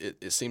 like,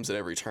 it seems at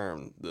every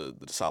turn the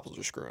disciples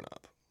are screwing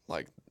up.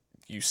 Like,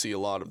 you see a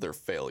lot of their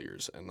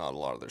failures and not a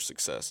lot of their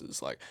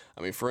successes. Like,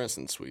 I mean, for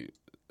instance, we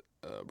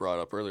brought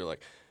up earlier,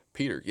 like,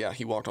 Peter, yeah,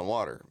 he walked on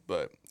water,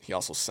 but he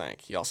also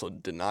sank. He also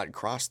denied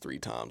Christ 3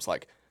 times,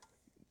 like,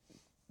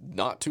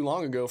 not too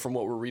long ago from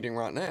what we're reading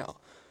right now.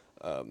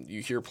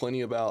 You hear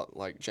plenty about,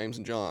 like, James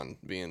and John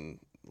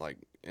being, like,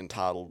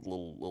 entitled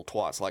little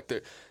twats. Like,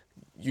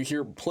 you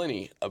hear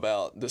plenty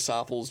about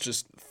disciples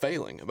just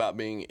failing, about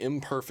being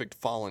imperfect,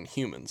 fallen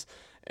humans.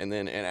 And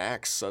then in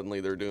Acts,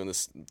 suddenly they're doing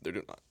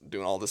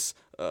all this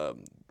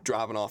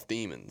driving off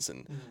demons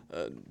and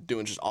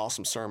doing just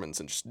awesome sermons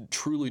and just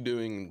truly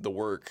doing the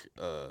work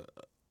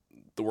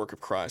of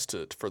Christ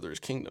to further His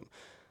kingdom.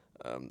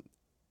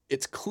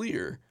 It's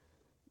clear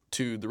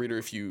to the reader,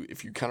 if you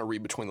kind of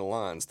read between the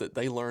lines, that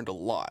they learned a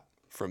lot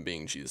from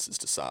being Jesus'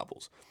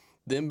 disciples.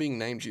 Them being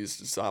named Jesus'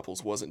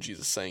 disciples wasn't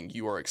Jesus saying,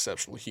 "You are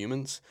exceptional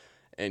humans,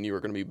 and you are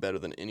going to be better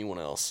than anyone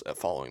else at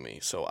following me,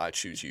 so I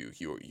choose you.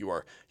 You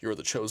are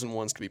the chosen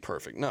ones to be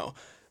perfect." No,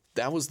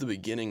 that was the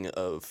beginning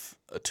of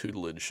a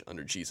tutelage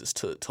under Jesus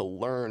to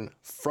learn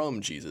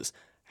from Jesus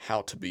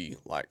how to be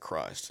like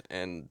Christ.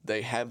 And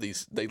they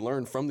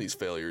learn from these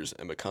failures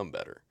and become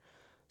better.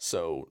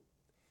 So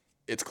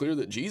it's clear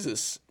that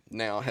Jesus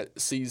now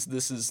sees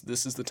this is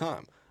the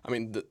time. I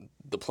mean,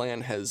 the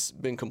plan has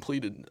been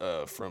completed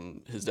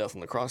from his death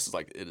on the cross. It's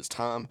like, it is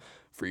time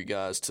for you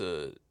guys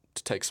to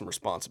take some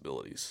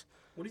responsibilities.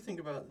 What do you think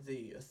about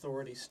the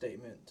authority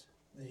statement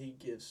that he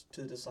gives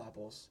to the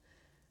disciples?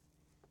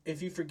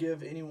 If you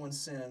forgive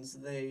anyone's sins,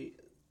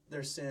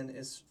 their sin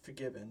is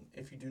forgiven.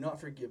 If you do not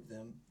forgive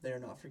them, they are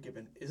not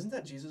forgiven. Isn't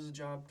that Jesus'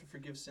 job to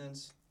forgive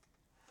sins?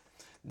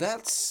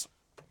 That's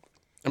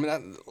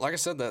like I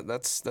said,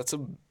 that's a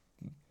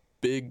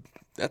big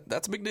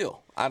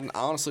deal. I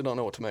honestly don't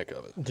know what to make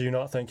of it. Do you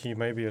not think he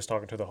maybe is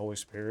talking to the Holy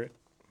Spirit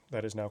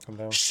that has now come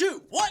down?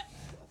 Shoot! What?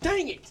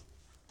 Dang it!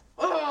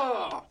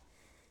 Ah!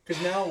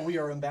 Because now we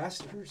are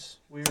ambassadors.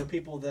 We are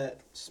people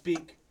that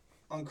speak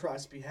on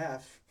Christ's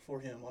behalf for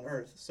him on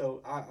earth.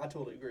 So I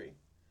totally agree.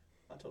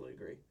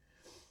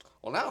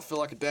 Well, now I feel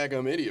like a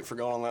daggum idiot for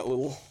going on that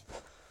little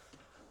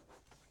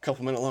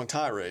couple-minute long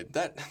tirade.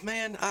 That,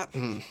 man,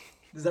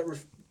 Does that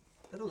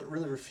doesn't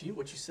really refute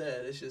what you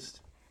said. It's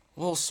just...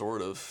 Well,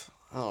 sort of.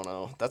 I don't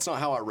know. That's not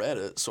how I read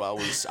it, so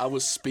I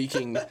was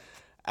speaking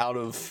out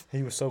of...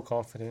 He was so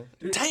confident.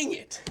 Dang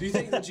it! Do you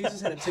think that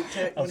Jesus had a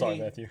tic-tac when I'm sorry,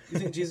 Matthew. Do you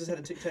think Jesus had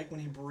a tic-tac when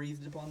he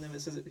breathed upon them?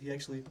 It says that he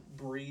actually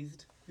breathed.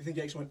 Do you think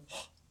he actually went...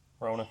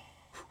 Rona.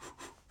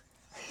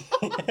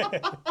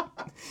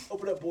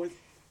 Open up, boys.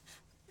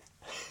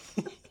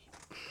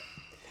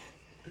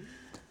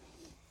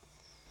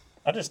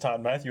 I just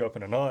tied Matthew up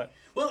in a knot.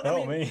 Well,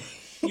 Not me.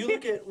 You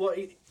look at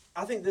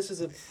I think this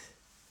is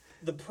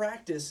the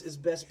practice is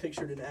best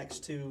pictured in Acts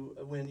 2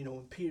 when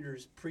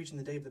Peter's preaching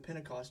the day of the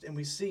Pentecost, and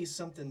we see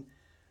something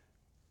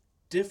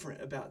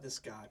different about this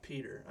guy,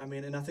 Peter. I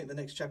mean, and I think the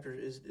next chapter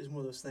is one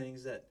of those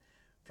things that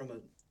from a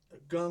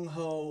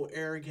gung-ho,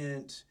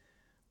 arrogant,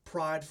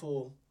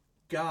 prideful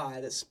guy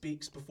that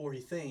speaks before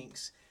he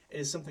thinks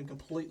is something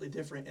completely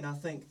different. And I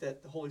think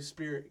that the Holy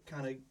Spirit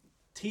kind of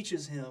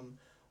teaches him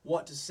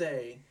what to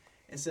say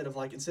instead of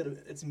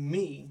it's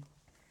me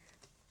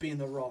being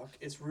the rock,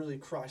 it's really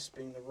Christ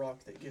being the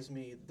rock that gives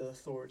me the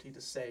authority to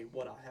say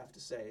what I have to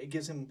say. It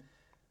gives him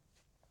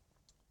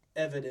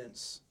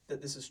evidence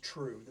that this is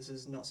true. This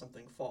is not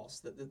something false,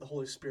 that the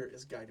Holy Spirit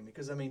is guiding me.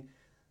 Because, I mean,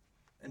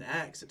 in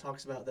Acts, it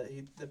talks about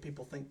that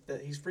people think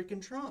that he's freaking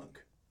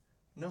drunk.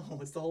 No,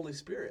 it's the Holy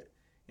Spirit.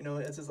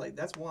 It's just like,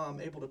 that's why I'm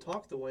able to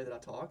talk the way that I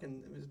talk,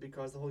 and it's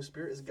because the Holy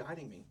Spirit is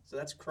guiding me. So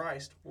that's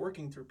Christ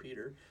working through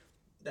Peter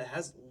that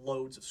has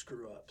loads of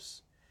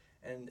screw-ups.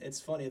 And it's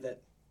funny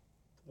that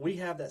we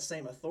have that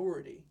same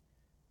authority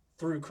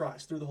through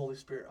Christ, through the Holy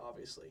Spirit,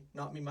 obviously.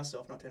 Not me,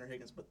 myself, not Tanner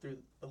Higgins, but through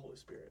the Holy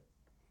Spirit.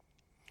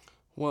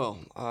 Well,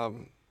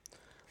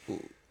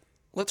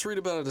 let's read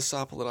about a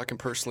disciple that I can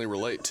personally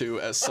relate to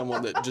as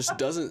someone that just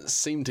doesn't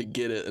seem to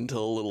get it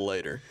until a little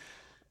later.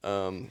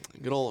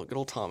 Good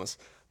old Thomas.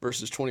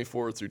 Verses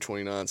 24 through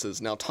 29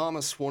 says, Now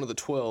Thomas, one of the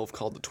 12,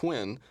 called the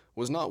twin,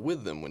 was not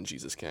with them when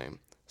Jesus came.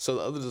 So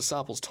the other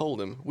disciples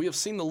told him, We have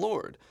seen the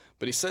Lord.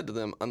 But he said to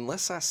them,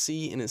 Unless I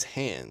see in his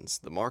hands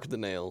the mark of the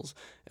nails,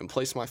 and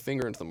place my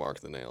finger into the mark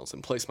of the nails,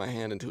 and place my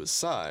hand into his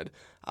side,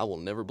 I will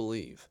never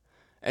believe.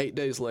 8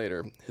 days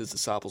later, his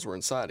disciples were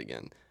inside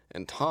again,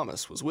 and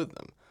Thomas was with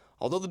them.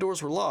 Although the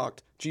doors were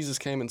locked, Jesus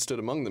came and stood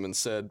among them and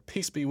said,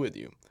 Peace be with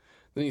you.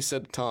 Then he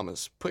said to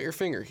Thomas, Put your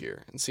finger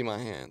here, and see my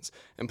hands,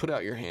 and put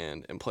out your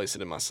hand, and place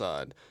it in my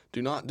side.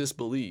 Do not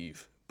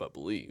disbelieve, but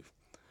believe.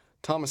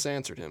 Thomas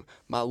answered him,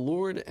 My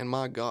Lord and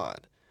my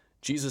God.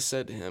 Jesus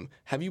said to him,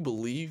 Have you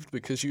believed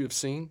because you have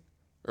seen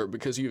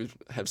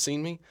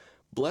me?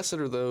 Blessed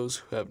are those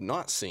who have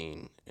not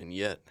seen and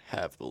yet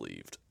have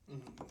believed.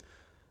 Mm-hmm.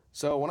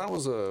 So when I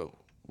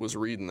was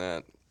reading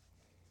that,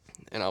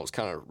 and I was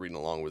kind of reading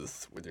along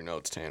with your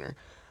notes, Tanner,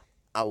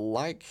 I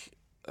like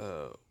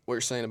what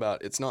you're saying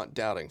about it's not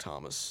doubting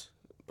Thomas,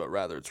 but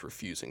rather it's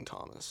refusing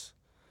Thomas.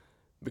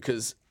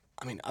 Because,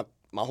 I mean,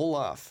 my whole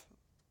life,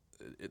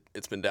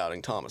 it's been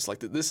doubting Thomas. Like,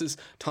 this is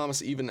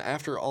Thomas even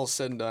after all's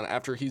said and done,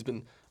 after he's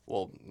been,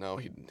 well, no,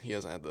 he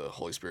hasn't had the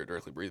Holy Spirit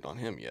directly breathed on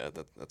him yet.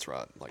 That's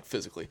right, like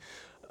physically.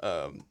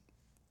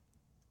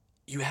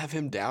 You have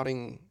him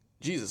doubting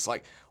Jesus.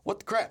 Like, what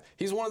the crap?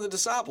 He's one of the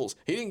disciples.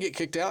 He didn't get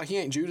kicked out. He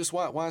ain't Judas.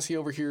 Why is he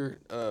over here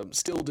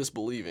still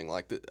disbelieving?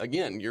 Like,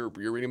 again, you're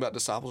reading about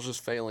disciples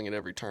just failing at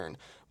every turn.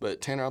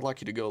 But Tanner, I'd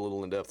like you to go a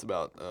little in depth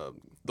about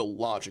the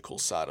logical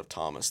side of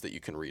Thomas that you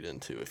can read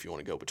into if you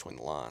want to go between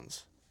the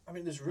lines. I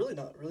mean, there's really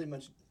not really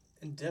much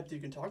in depth you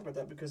can talk about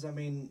that because, I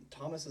mean,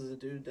 Thomas is a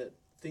dude that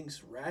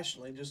thinks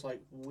rationally just like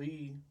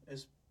we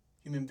as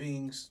human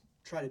beings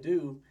try to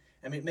do.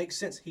 I mean, it makes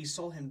sense. He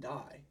saw him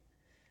die.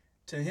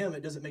 To him,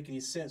 it doesn't make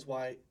any sense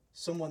why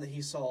someone that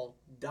he saw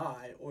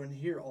die or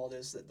hear all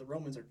this, that the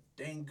Romans are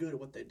dang good at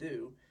what they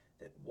do,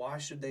 that why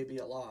should they be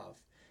alive?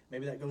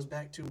 Maybe that goes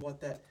back to what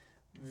that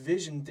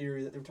vision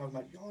theory that they were talking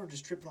about. Y'all are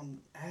just tripping on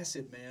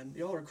acid, man.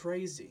 Y'all are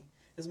crazy.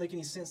 doesn't make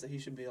any sense that he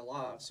should be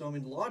alive. So, I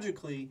mean,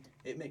 logically,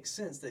 it makes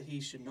sense that he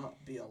should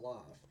not be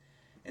alive.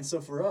 And so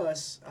for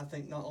us, I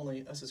think not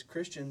only us as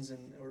Christians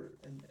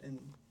and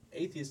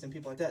atheists and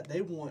people like that,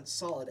 they want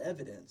solid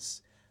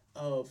evidence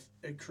of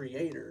a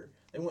creator.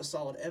 They want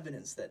solid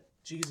evidence that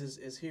Jesus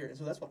is here. And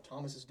so that's what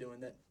Thomas is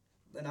doing.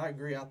 And I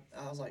agree. I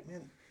was like,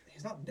 man,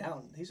 he's not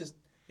down.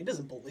 He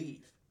doesn't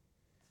believe.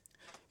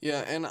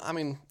 Yeah, and I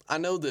mean, I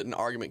know that an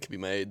argument can be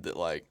made that,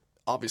 like,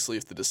 obviously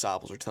if the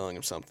disciples are telling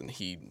him something,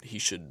 he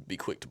should be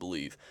quick to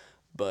believe.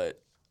 But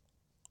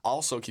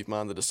also keep in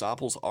mind the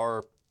disciples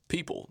are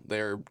people.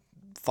 They're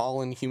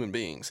fallen human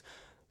beings.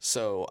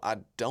 So I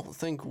don't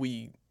think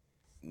we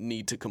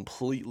need to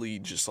completely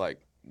just, like,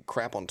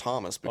 crap on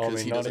Thomas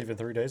because not even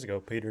 3 days ago,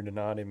 Peter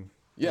denied him.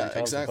 Yeah,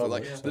 exactly.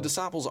 Like, the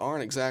disciples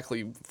aren't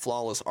exactly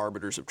flawless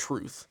arbiters of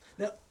truth.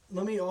 Now,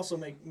 let me also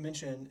make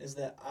mention is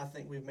that I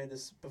think we've made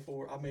this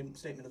before. I made a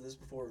statement of this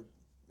before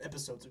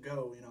episodes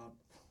ago. You know,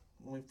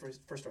 when we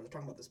first started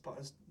talking about this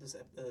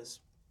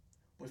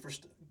when we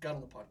first got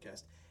on the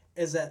podcast,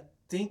 is that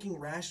thinking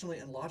rationally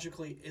and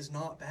logically is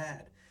not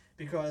bad,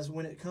 because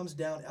when it comes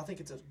down, I think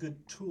it's a good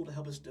tool to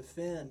help us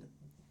defend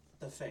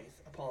the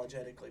faith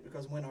apologetically.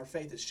 Because when our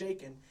faith is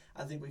shaken,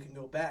 I think we can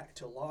go back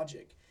to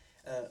logic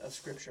of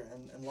Scripture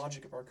and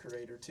logic of our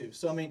Creator too.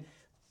 So I mean,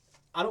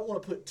 I don't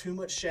want to put too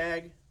much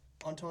shag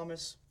on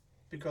Thomas,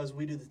 because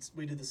we do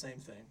the same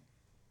thing.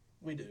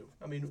 We do.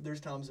 I mean, there's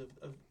times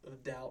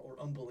of doubt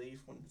or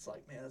unbelief when it's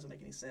like, man, that doesn't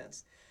make any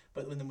sense.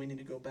 But then we need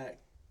to go back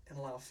and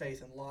allow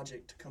faith and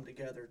logic to come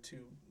together to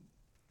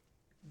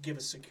give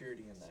us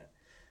security in that.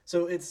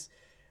 So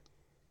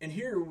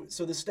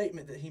the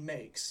statement that he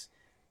makes,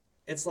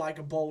 it's like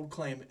a bold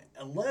claim.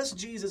 Unless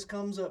Jesus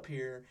comes up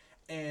here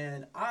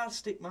and I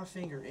stick my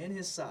finger in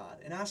his side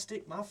and I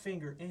stick my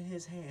finger in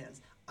his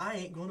hands, I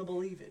ain't going to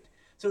believe it.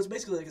 So it's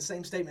basically like the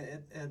same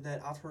statement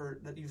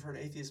that you've heard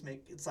atheists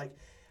make. It's like,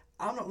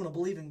 I'm not going to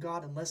believe in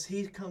God unless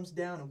he comes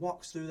down and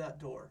walks through that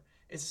door.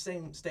 It's the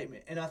same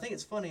statement. And I think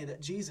it's funny that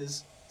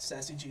Jesus,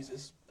 sassy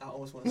Jesus, I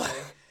almost want to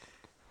say,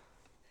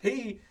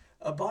 he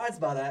abides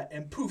by that,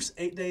 and poofs,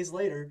 8 days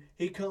later,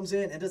 he comes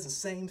in and does the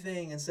same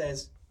thing and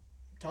says,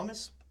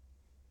 Thomas,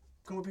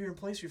 come over here and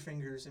place your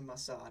fingers in my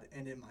side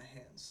and in my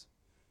hands.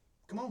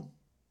 Come on.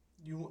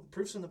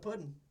 Proof's in the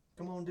pudding.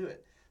 Come on, do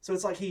it. So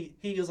it's like he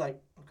was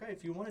like, okay,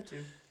 if you wanted to.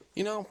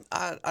 You know,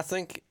 I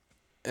think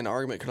an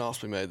argument can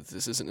also be made that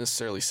this isn't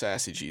necessarily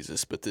sassy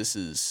Jesus, but this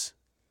is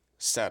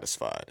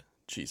satisfied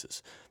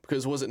Jesus.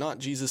 Because was it not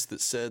Jesus that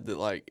said that,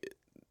 like,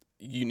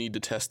 you need to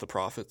test the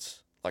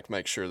prophets? Like,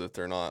 make sure that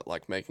they're not,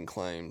 like, making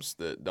claims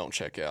that don't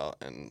check out,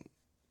 and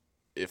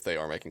if they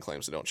are making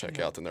claims that don't check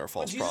out, then they're a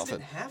false prophet. Jesus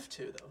didn't have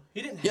to, though.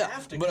 He didn't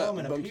have to come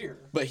and appear.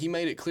 But he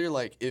made it clear,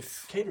 like,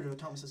 cater to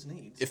Thomas's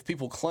needs. If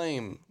people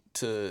claim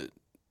to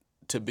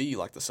be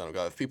like the Son of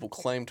God, if people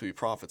claim to be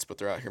prophets, but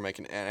they're out here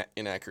making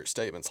inaccurate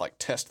statements, like,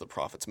 test the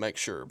prophets, make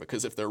sure,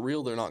 because if they're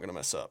real, they're not going to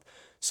mess up.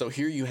 So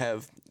here you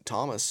have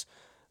Thomas,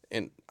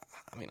 and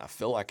I mean, I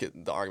feel like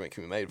the argument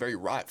can be made very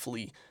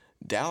rightfully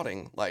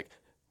doubting, like,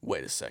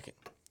 wait a second,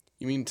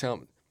 you mean to tell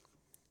me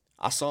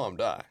I saw him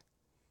die?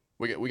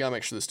 We got to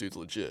make sure this dude's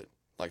legit.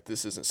 Like,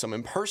 this isn't some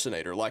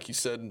impersonator, like you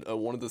said,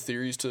 one of the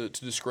theories to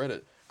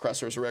discredit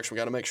Christ's resurrection. We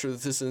got to make sure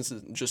that this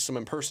isn't just some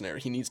impersonator.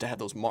 He needs to have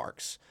those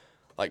marks.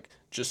 Like,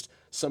 just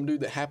some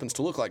dude that happens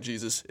to look like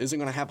Jesus isn't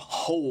going to have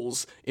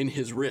holes in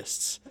his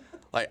wrists.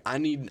 Like, I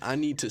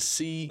need to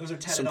see those are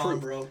tatted some proof. on,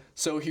 bro.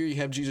 So here you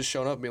have Jesus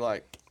showing up and be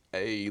like,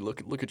 hey,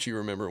 look at you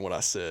remembering what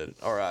I said.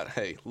 All right,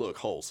 hey, look,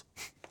 holes.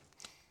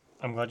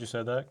 I'm glad you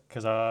said that,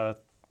 because I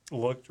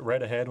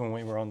read ahead when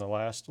we were on the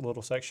last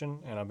little section,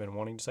 and I've been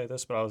wanting to say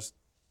this, but I was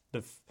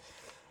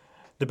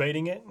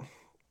debating it,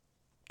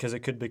 because it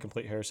could be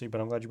complete heresy, but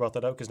I'm glad you brought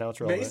that up, because now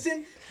it's relevant.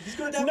 Mason? He's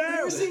going down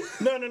heresy?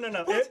 No.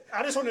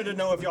 I just wanted to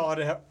know if y'all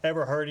had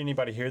ever heard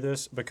anybody hear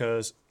this,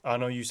 because I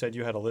know you said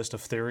you had a list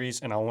of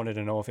theories, and I wanted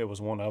to know if it was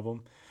one of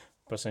them.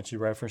 But since you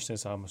referenced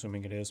this, I'm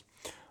assuming it is.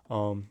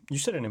 You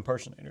said an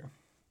impersonator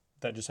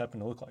that just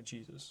happened to look like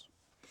Jesus.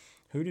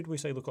 Who did we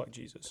say looked like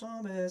Jesus?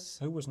 Thomas.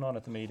 Who was not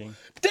at the meeting?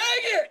 Dang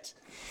it!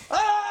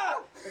 Ah!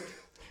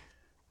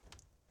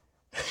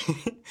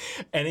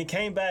 And he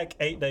came back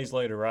 8 days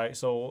later, right?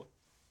 So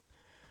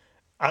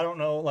I don't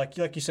know, like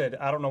you said,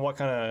 I don't know what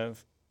kind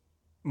of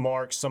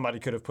marks somebody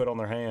could have put on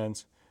their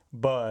hands,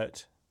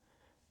 but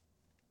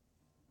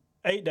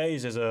 8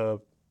 days is a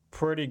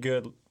pretty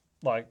good,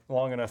 like,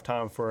 long enough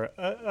time for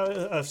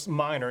a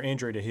minor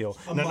injury to heal.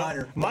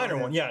 Minor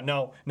one, yeah.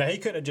 No, he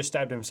couldn't have just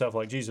stabbed himself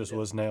like Jesus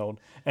was nailed,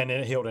 and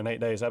it healed in 8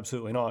 days.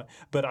 Absolutely not.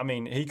 But, I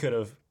mean, he could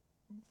have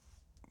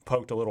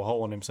poked a little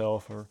hole in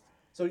himself or...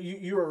 So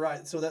you were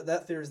right. So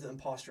that theory is the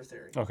imposter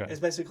theory. Okay. It's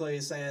basically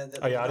saying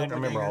that... I didn't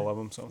remember all of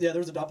them. So yeah, there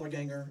was a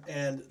doppelganger,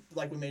 and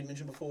like we made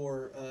mention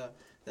before,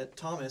 that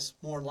Thomas,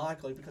 more than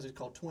likely, because he's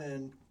called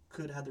twin,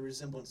 could have the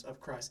resemblance of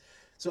Christ.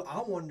 So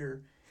I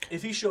wonder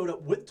if he showed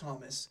up with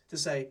Thomas to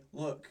say,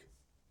 look,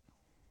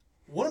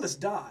 one of us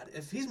died.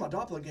 If he's my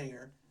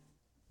doppelganger...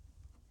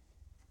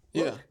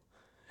 Yeah. Look,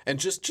 And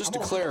just to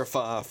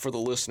clarify for the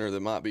listener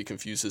that might be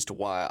confused as to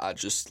why I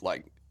just,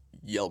 like,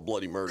 yelled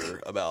bloody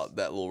murder about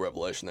that little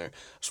revelation there.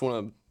 Just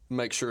want to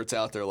make sure it's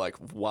out there, like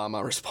why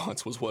my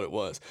response was what it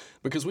was,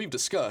 because we've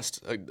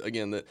discussed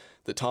again that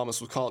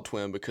Thomas was called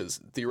twin because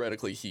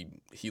theoretically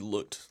he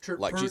looked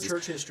like Jesus.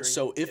 Church history.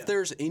 So if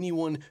there's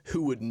anyone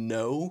who would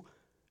know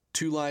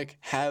to like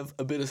have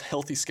a bit of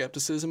healthy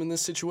skepticism in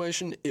this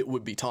situation, it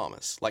would be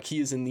Thomas. Like he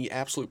is in the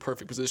absolute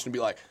perfect position to be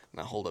like,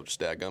 now hold up,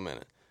 just dadgum a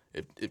minute.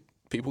 If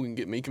people can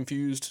get me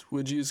confused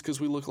with Jesus because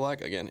we look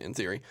alike, again in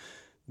theory,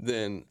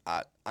 then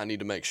I need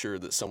to make sure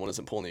that someone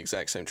isn't pulling the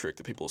exact same trick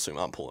that people assume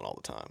I'm pulling all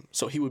the time.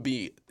 So he would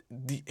be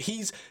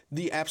he's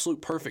the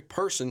absolute perfect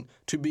person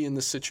to be in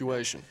this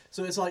situation.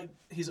 So it's like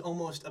he's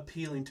almost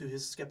appealing to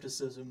his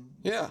skepticism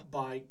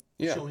by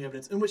showing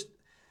evidence, in which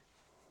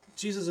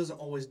Jesus doesn't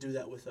always do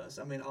that with us.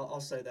 I mean, I'll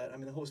say that. I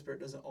mean, the Holy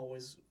Spirit doesn't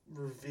always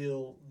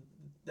reveal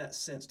that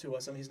sense to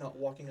us. I mean, he's not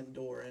walking in the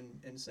door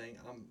and saying,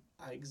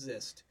 I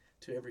exist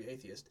to every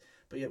atheist.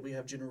 But yet we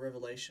have general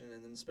revelation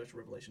and then special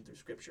revelation through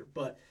Scripture.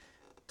 But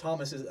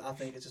Thomas I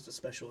think it's just a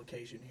special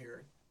occasion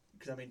here.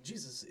 Because, I mean,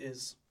 Jesus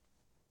is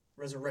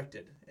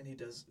resurrected, and he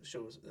does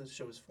show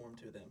his form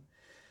to them.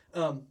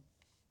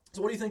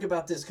 So what do you think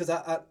about this? Because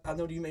I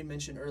know you made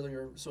mention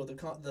earlier, so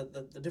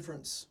the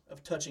difference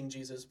of touching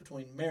Jesus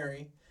between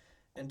Mary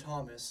and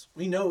Thomas.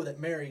 We know that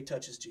Mary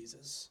touches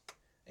Jesus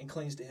and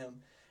clings to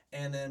him,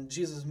 and then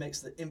Jesus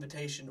makes the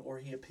invitation, or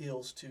he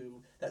appeals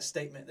to that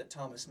statement that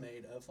Thomas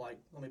made of like,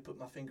 let me put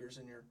my fingers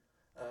in your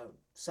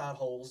side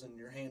holes and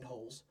your hand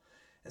holes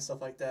and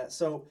stuff like that.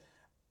 So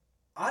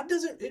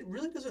it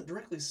really doesn't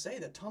directly say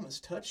that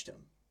Thomas touched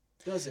him,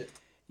 does it?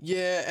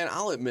 Yeah, and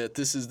I'll admit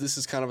this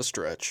is kind of a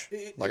stretch.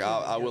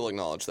 I will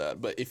acknowledge that.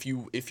 But if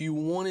you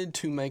wanted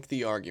to make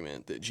the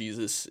argument that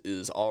Jesus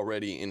is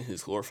already in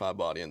his glorified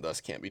body and thus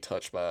can't be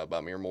touched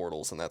by mere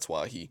mortals, and that's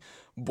why he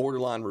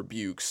borderline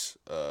rebukes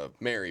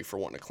Mary for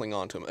wanting to cling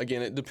on to him.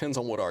 Again, it depends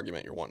on what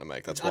argument you're wanting to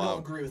make. I don't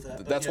agree with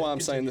that. That's why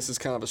I'm saying this is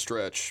kind of a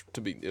stretch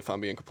if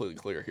I'm being completely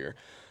clear here.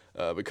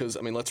 Because,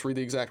 I mean, let's read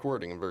the exact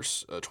wording in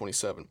verse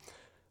 27.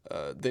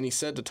 Then he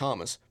said to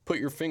Thomas, put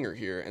your finger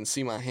here and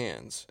see my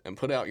hands, and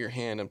put out your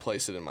hand and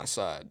place it in my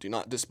side. Do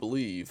not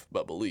disbelieve,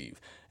 but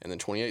believe. And then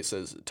 28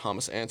 says,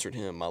 Thomas answered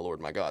him, my Lord,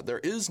 my God. There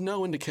is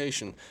no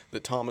indication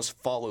that Thomas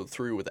followed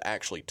through with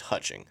actually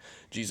touching.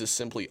 Jesus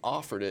simply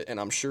offered it, and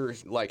I'm sure,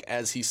 like,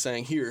 as he's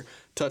saying, here,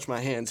 touch my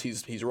hands,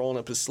 he's rolling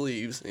up his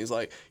sleeves, and he's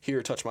like,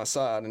 here, touch my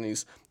side, and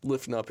he's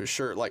lifting up his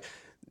shirt. Like,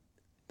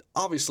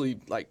 obviously,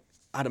 like,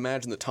 I'd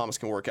imagine that Thomas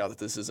can work out that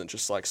this isn't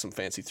just like some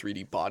fancy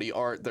 3D body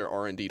art. There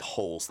are indeed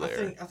holes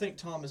there. I think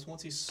Thomas,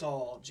 once he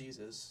saw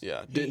Jesus,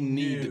 didn't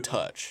need to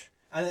touch.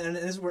 And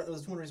this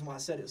was one reason why I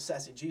said it was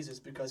sassy Jesus,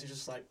 because he's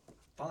just like,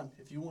 fine,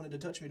 if you wanted to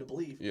touch me to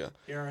believe,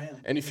 here I am.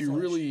 And if you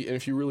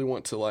really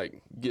want to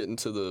like get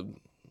into the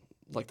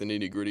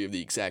nitty-gritty of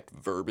the exact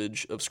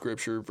verbiage of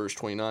Scripture, verse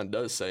 29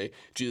 does say,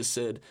 Jesus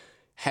said,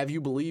 have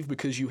you believed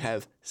because you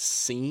have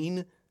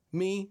seen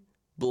me?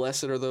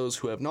 Blessed are those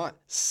who have not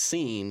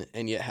seen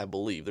and yet have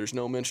believed. There's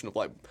no mention of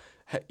like,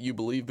 you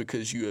believe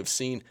because you have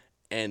seen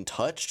and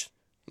touched.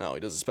 No, he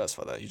doesn't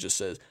specify that. He just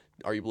says,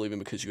 are you believing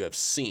because you have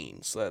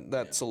seen? So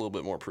that's a little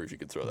bit more proof you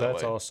could throw that way.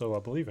 That's also, I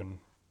believe, in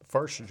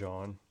 1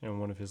 John, in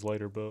one of his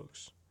later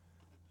books,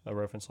 a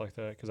reference like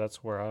that, because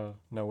that's where I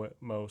know it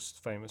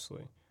most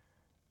famously.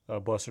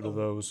 Blessed are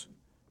those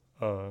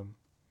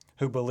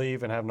who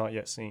believe and have not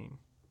yet seen.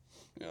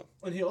 Yeah.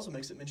 And he also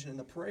makes it mention in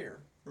the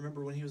prayer.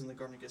 Remember when he was in the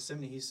Garden of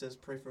Gethsemane, he says,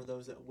 "Pray for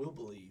those that will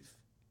believe."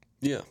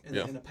 Yeah. In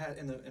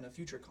a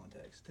future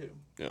context too.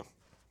 Yeah.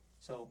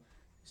 So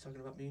he's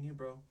talking about me and you,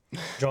 bro.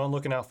 John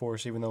looking out for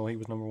us, even though he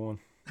was number one.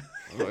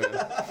 Oh,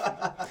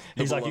 yeah.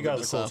 He's like, you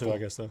guys are cool too, I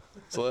guess, though.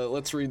 So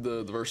let's read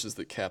the verses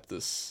that cap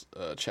this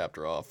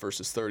chapter off.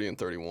 Verses 30 and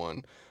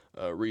 31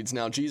 reads,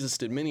 Now Jesus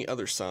did many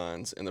other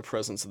signs in the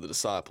presence of the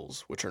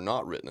disciples, which are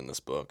not written in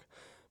this book.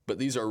 But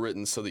these are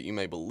written so that you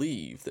may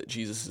believe that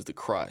Jesus is the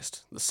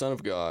Christ, the Son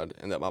of God,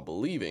 and that by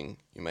believing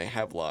you may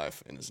have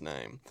life in his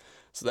name.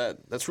 So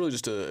that's really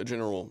just a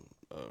general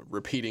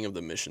repeating of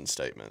the mission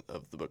statement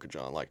of the book of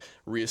John, like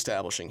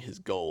reestablishing his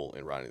goal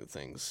in writing the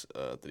things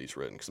that he's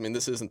written. Because, I mean,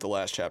 this isn't the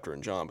last chapter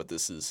in John, but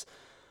this is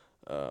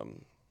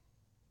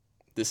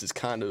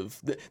kind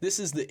of this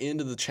is the end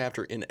of the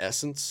chapter in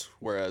essence,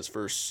 whereas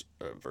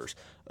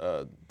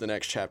the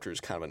next chapter is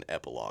kind of an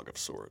epilogue of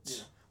sorts.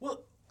 Yeah.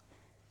 Well,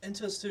 and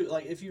to us too,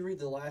 like if you read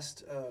the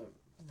last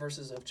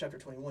verses of chapter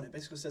 21, it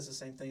basically says the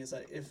same thing. Is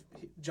that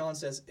John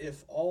says,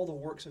 if all the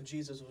works of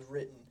Jesus was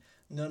written,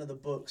 none of the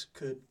books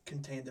could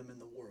contain them in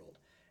the world.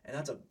 And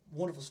that's a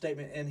wonderful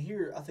statement. And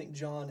here, I think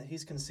John,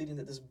 he's conceding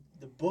that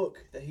the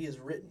book that he has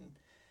written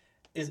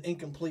is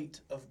incomplete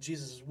of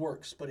Jesus'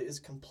 works, but it is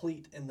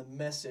complete in the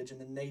message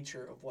and the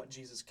nature of what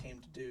Jesus came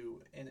to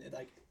do. And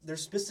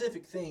there's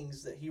specific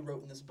things that he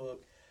wrote in this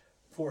book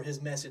for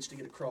his message to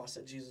get across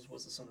that Jesus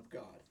was the Son of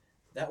God.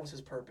 That was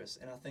his purpose.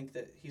 And I think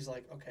that he's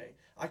like, okay,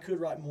 I could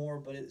write more,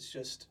 but it's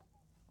just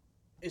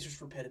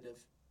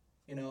repetitive.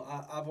 You know,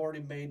 I've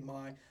already made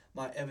my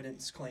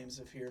evidence claims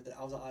of here that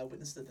I was an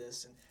eyewitness to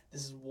this, and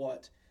this is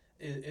what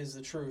is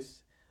the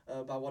truth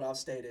by what I've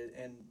stated,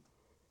 and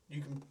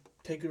you can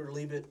take it or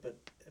leave it. But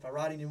if I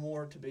write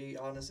anymore, to be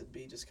honest, it'd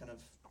be just kind of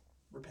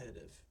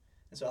repetitive.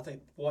 And so I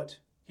think what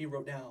he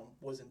wrote down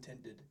was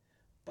intended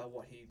by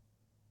what he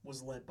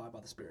was led by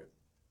the Spirit.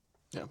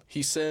 Yeah,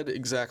 he said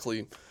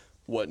exactly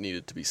what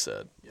needed to be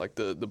said. Like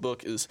the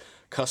book is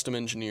custom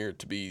engineered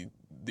to be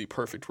the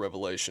perfect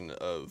revelation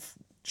of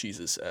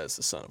Jesus as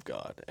the Son of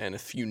God. And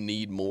if you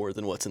need more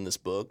than what's in this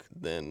book,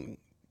 then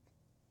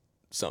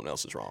something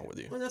else is wrong with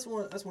you. Well,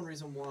 that's one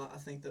reason why I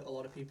think that a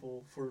lot of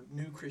people, for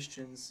new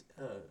Christians,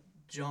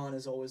 John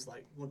is always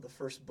like one of the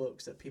first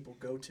books that people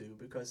go to,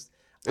 because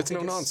It's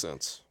no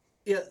nonsense.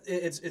 Yeah,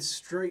 it's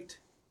straight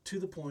to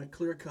the point,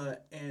 clear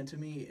cut, and to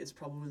me, it's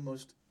probably the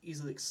most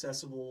easily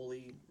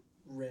accessibly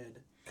read.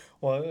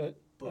 Well,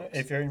 books.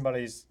 if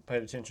anybody's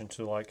paid attention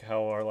to like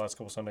how our last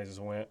couple Sundays has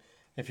went,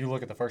 if you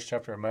look at the first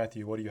chapter of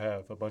Matthew, what do you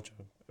have? A bunch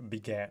of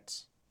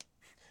begats.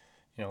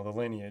 You know, the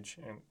lineage.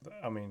 And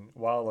I mean,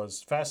 while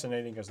as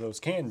fascinating as those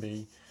can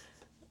be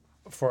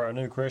for a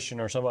new Christian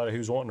or somebody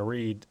who's wanting to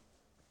read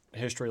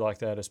history like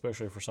that,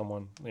 especially for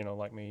someone, you know,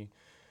 like me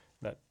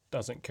that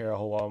doesn't care a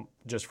whole lot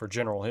just for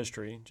general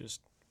history,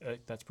 just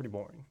that's pretty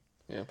boring.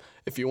 Yeah.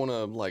 If you want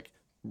to like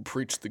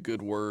preach the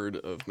good word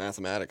of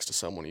mathematics to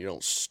someone, you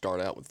don't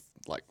start out with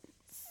like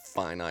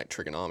finite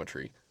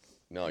trigonometry.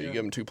 No, you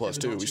give them 2 +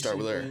 2. We start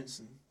with there. And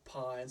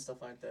pi and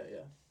stuff like that.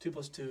 Yeah, 2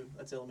 + 2.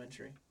 That's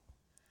elementary.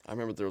 I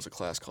remember there was a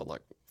class called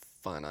like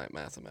finite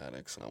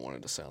mathematics, and I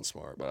wanted to sound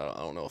smart, but I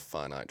don't know if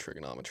finite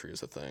trigonometry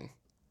is a thing.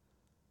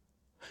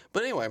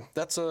 But anyway,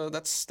 that's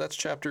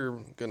chapter.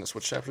 Goodness,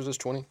 which chapter is this?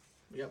 20.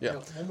 Yep, Yeah.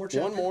 One more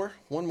chapter.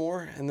 One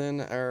more, and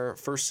then our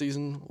first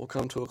season will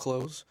come to a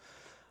close.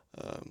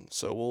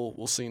 So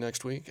we'll see you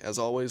next week. As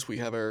always, we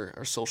have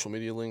our social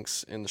media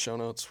links in the show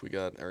notes. We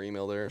got our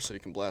email there, so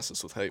you can blast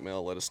us with hate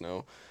mail. Let us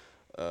know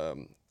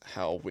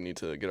how we need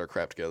to get our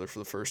crap together for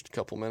the first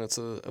couple minutes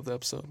of the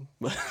episode.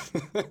 But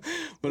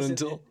Listen,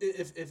 until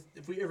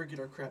if we ever get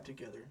our crap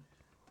together,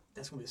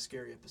 that's gonna be a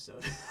scary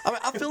episode. I mean,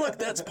 I feel like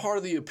that's part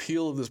of the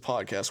appeal of this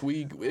podcast.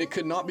 It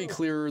could not be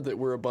clearer that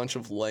we're a bunch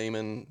of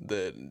laymen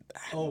that.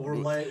 Oh, we're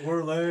lame.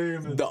 We're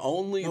lame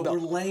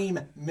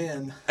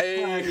men.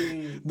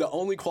 The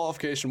only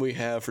qualification we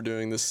have for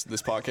doing this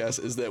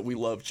podcast is that we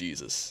love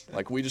Jesus.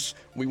 Like we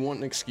want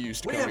an excuse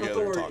to come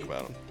together and talk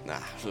about him.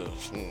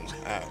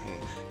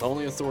 The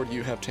only authority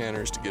you have,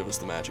 Tanner, is to give us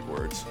the magic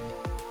words.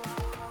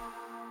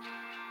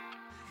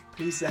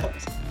 Peace out.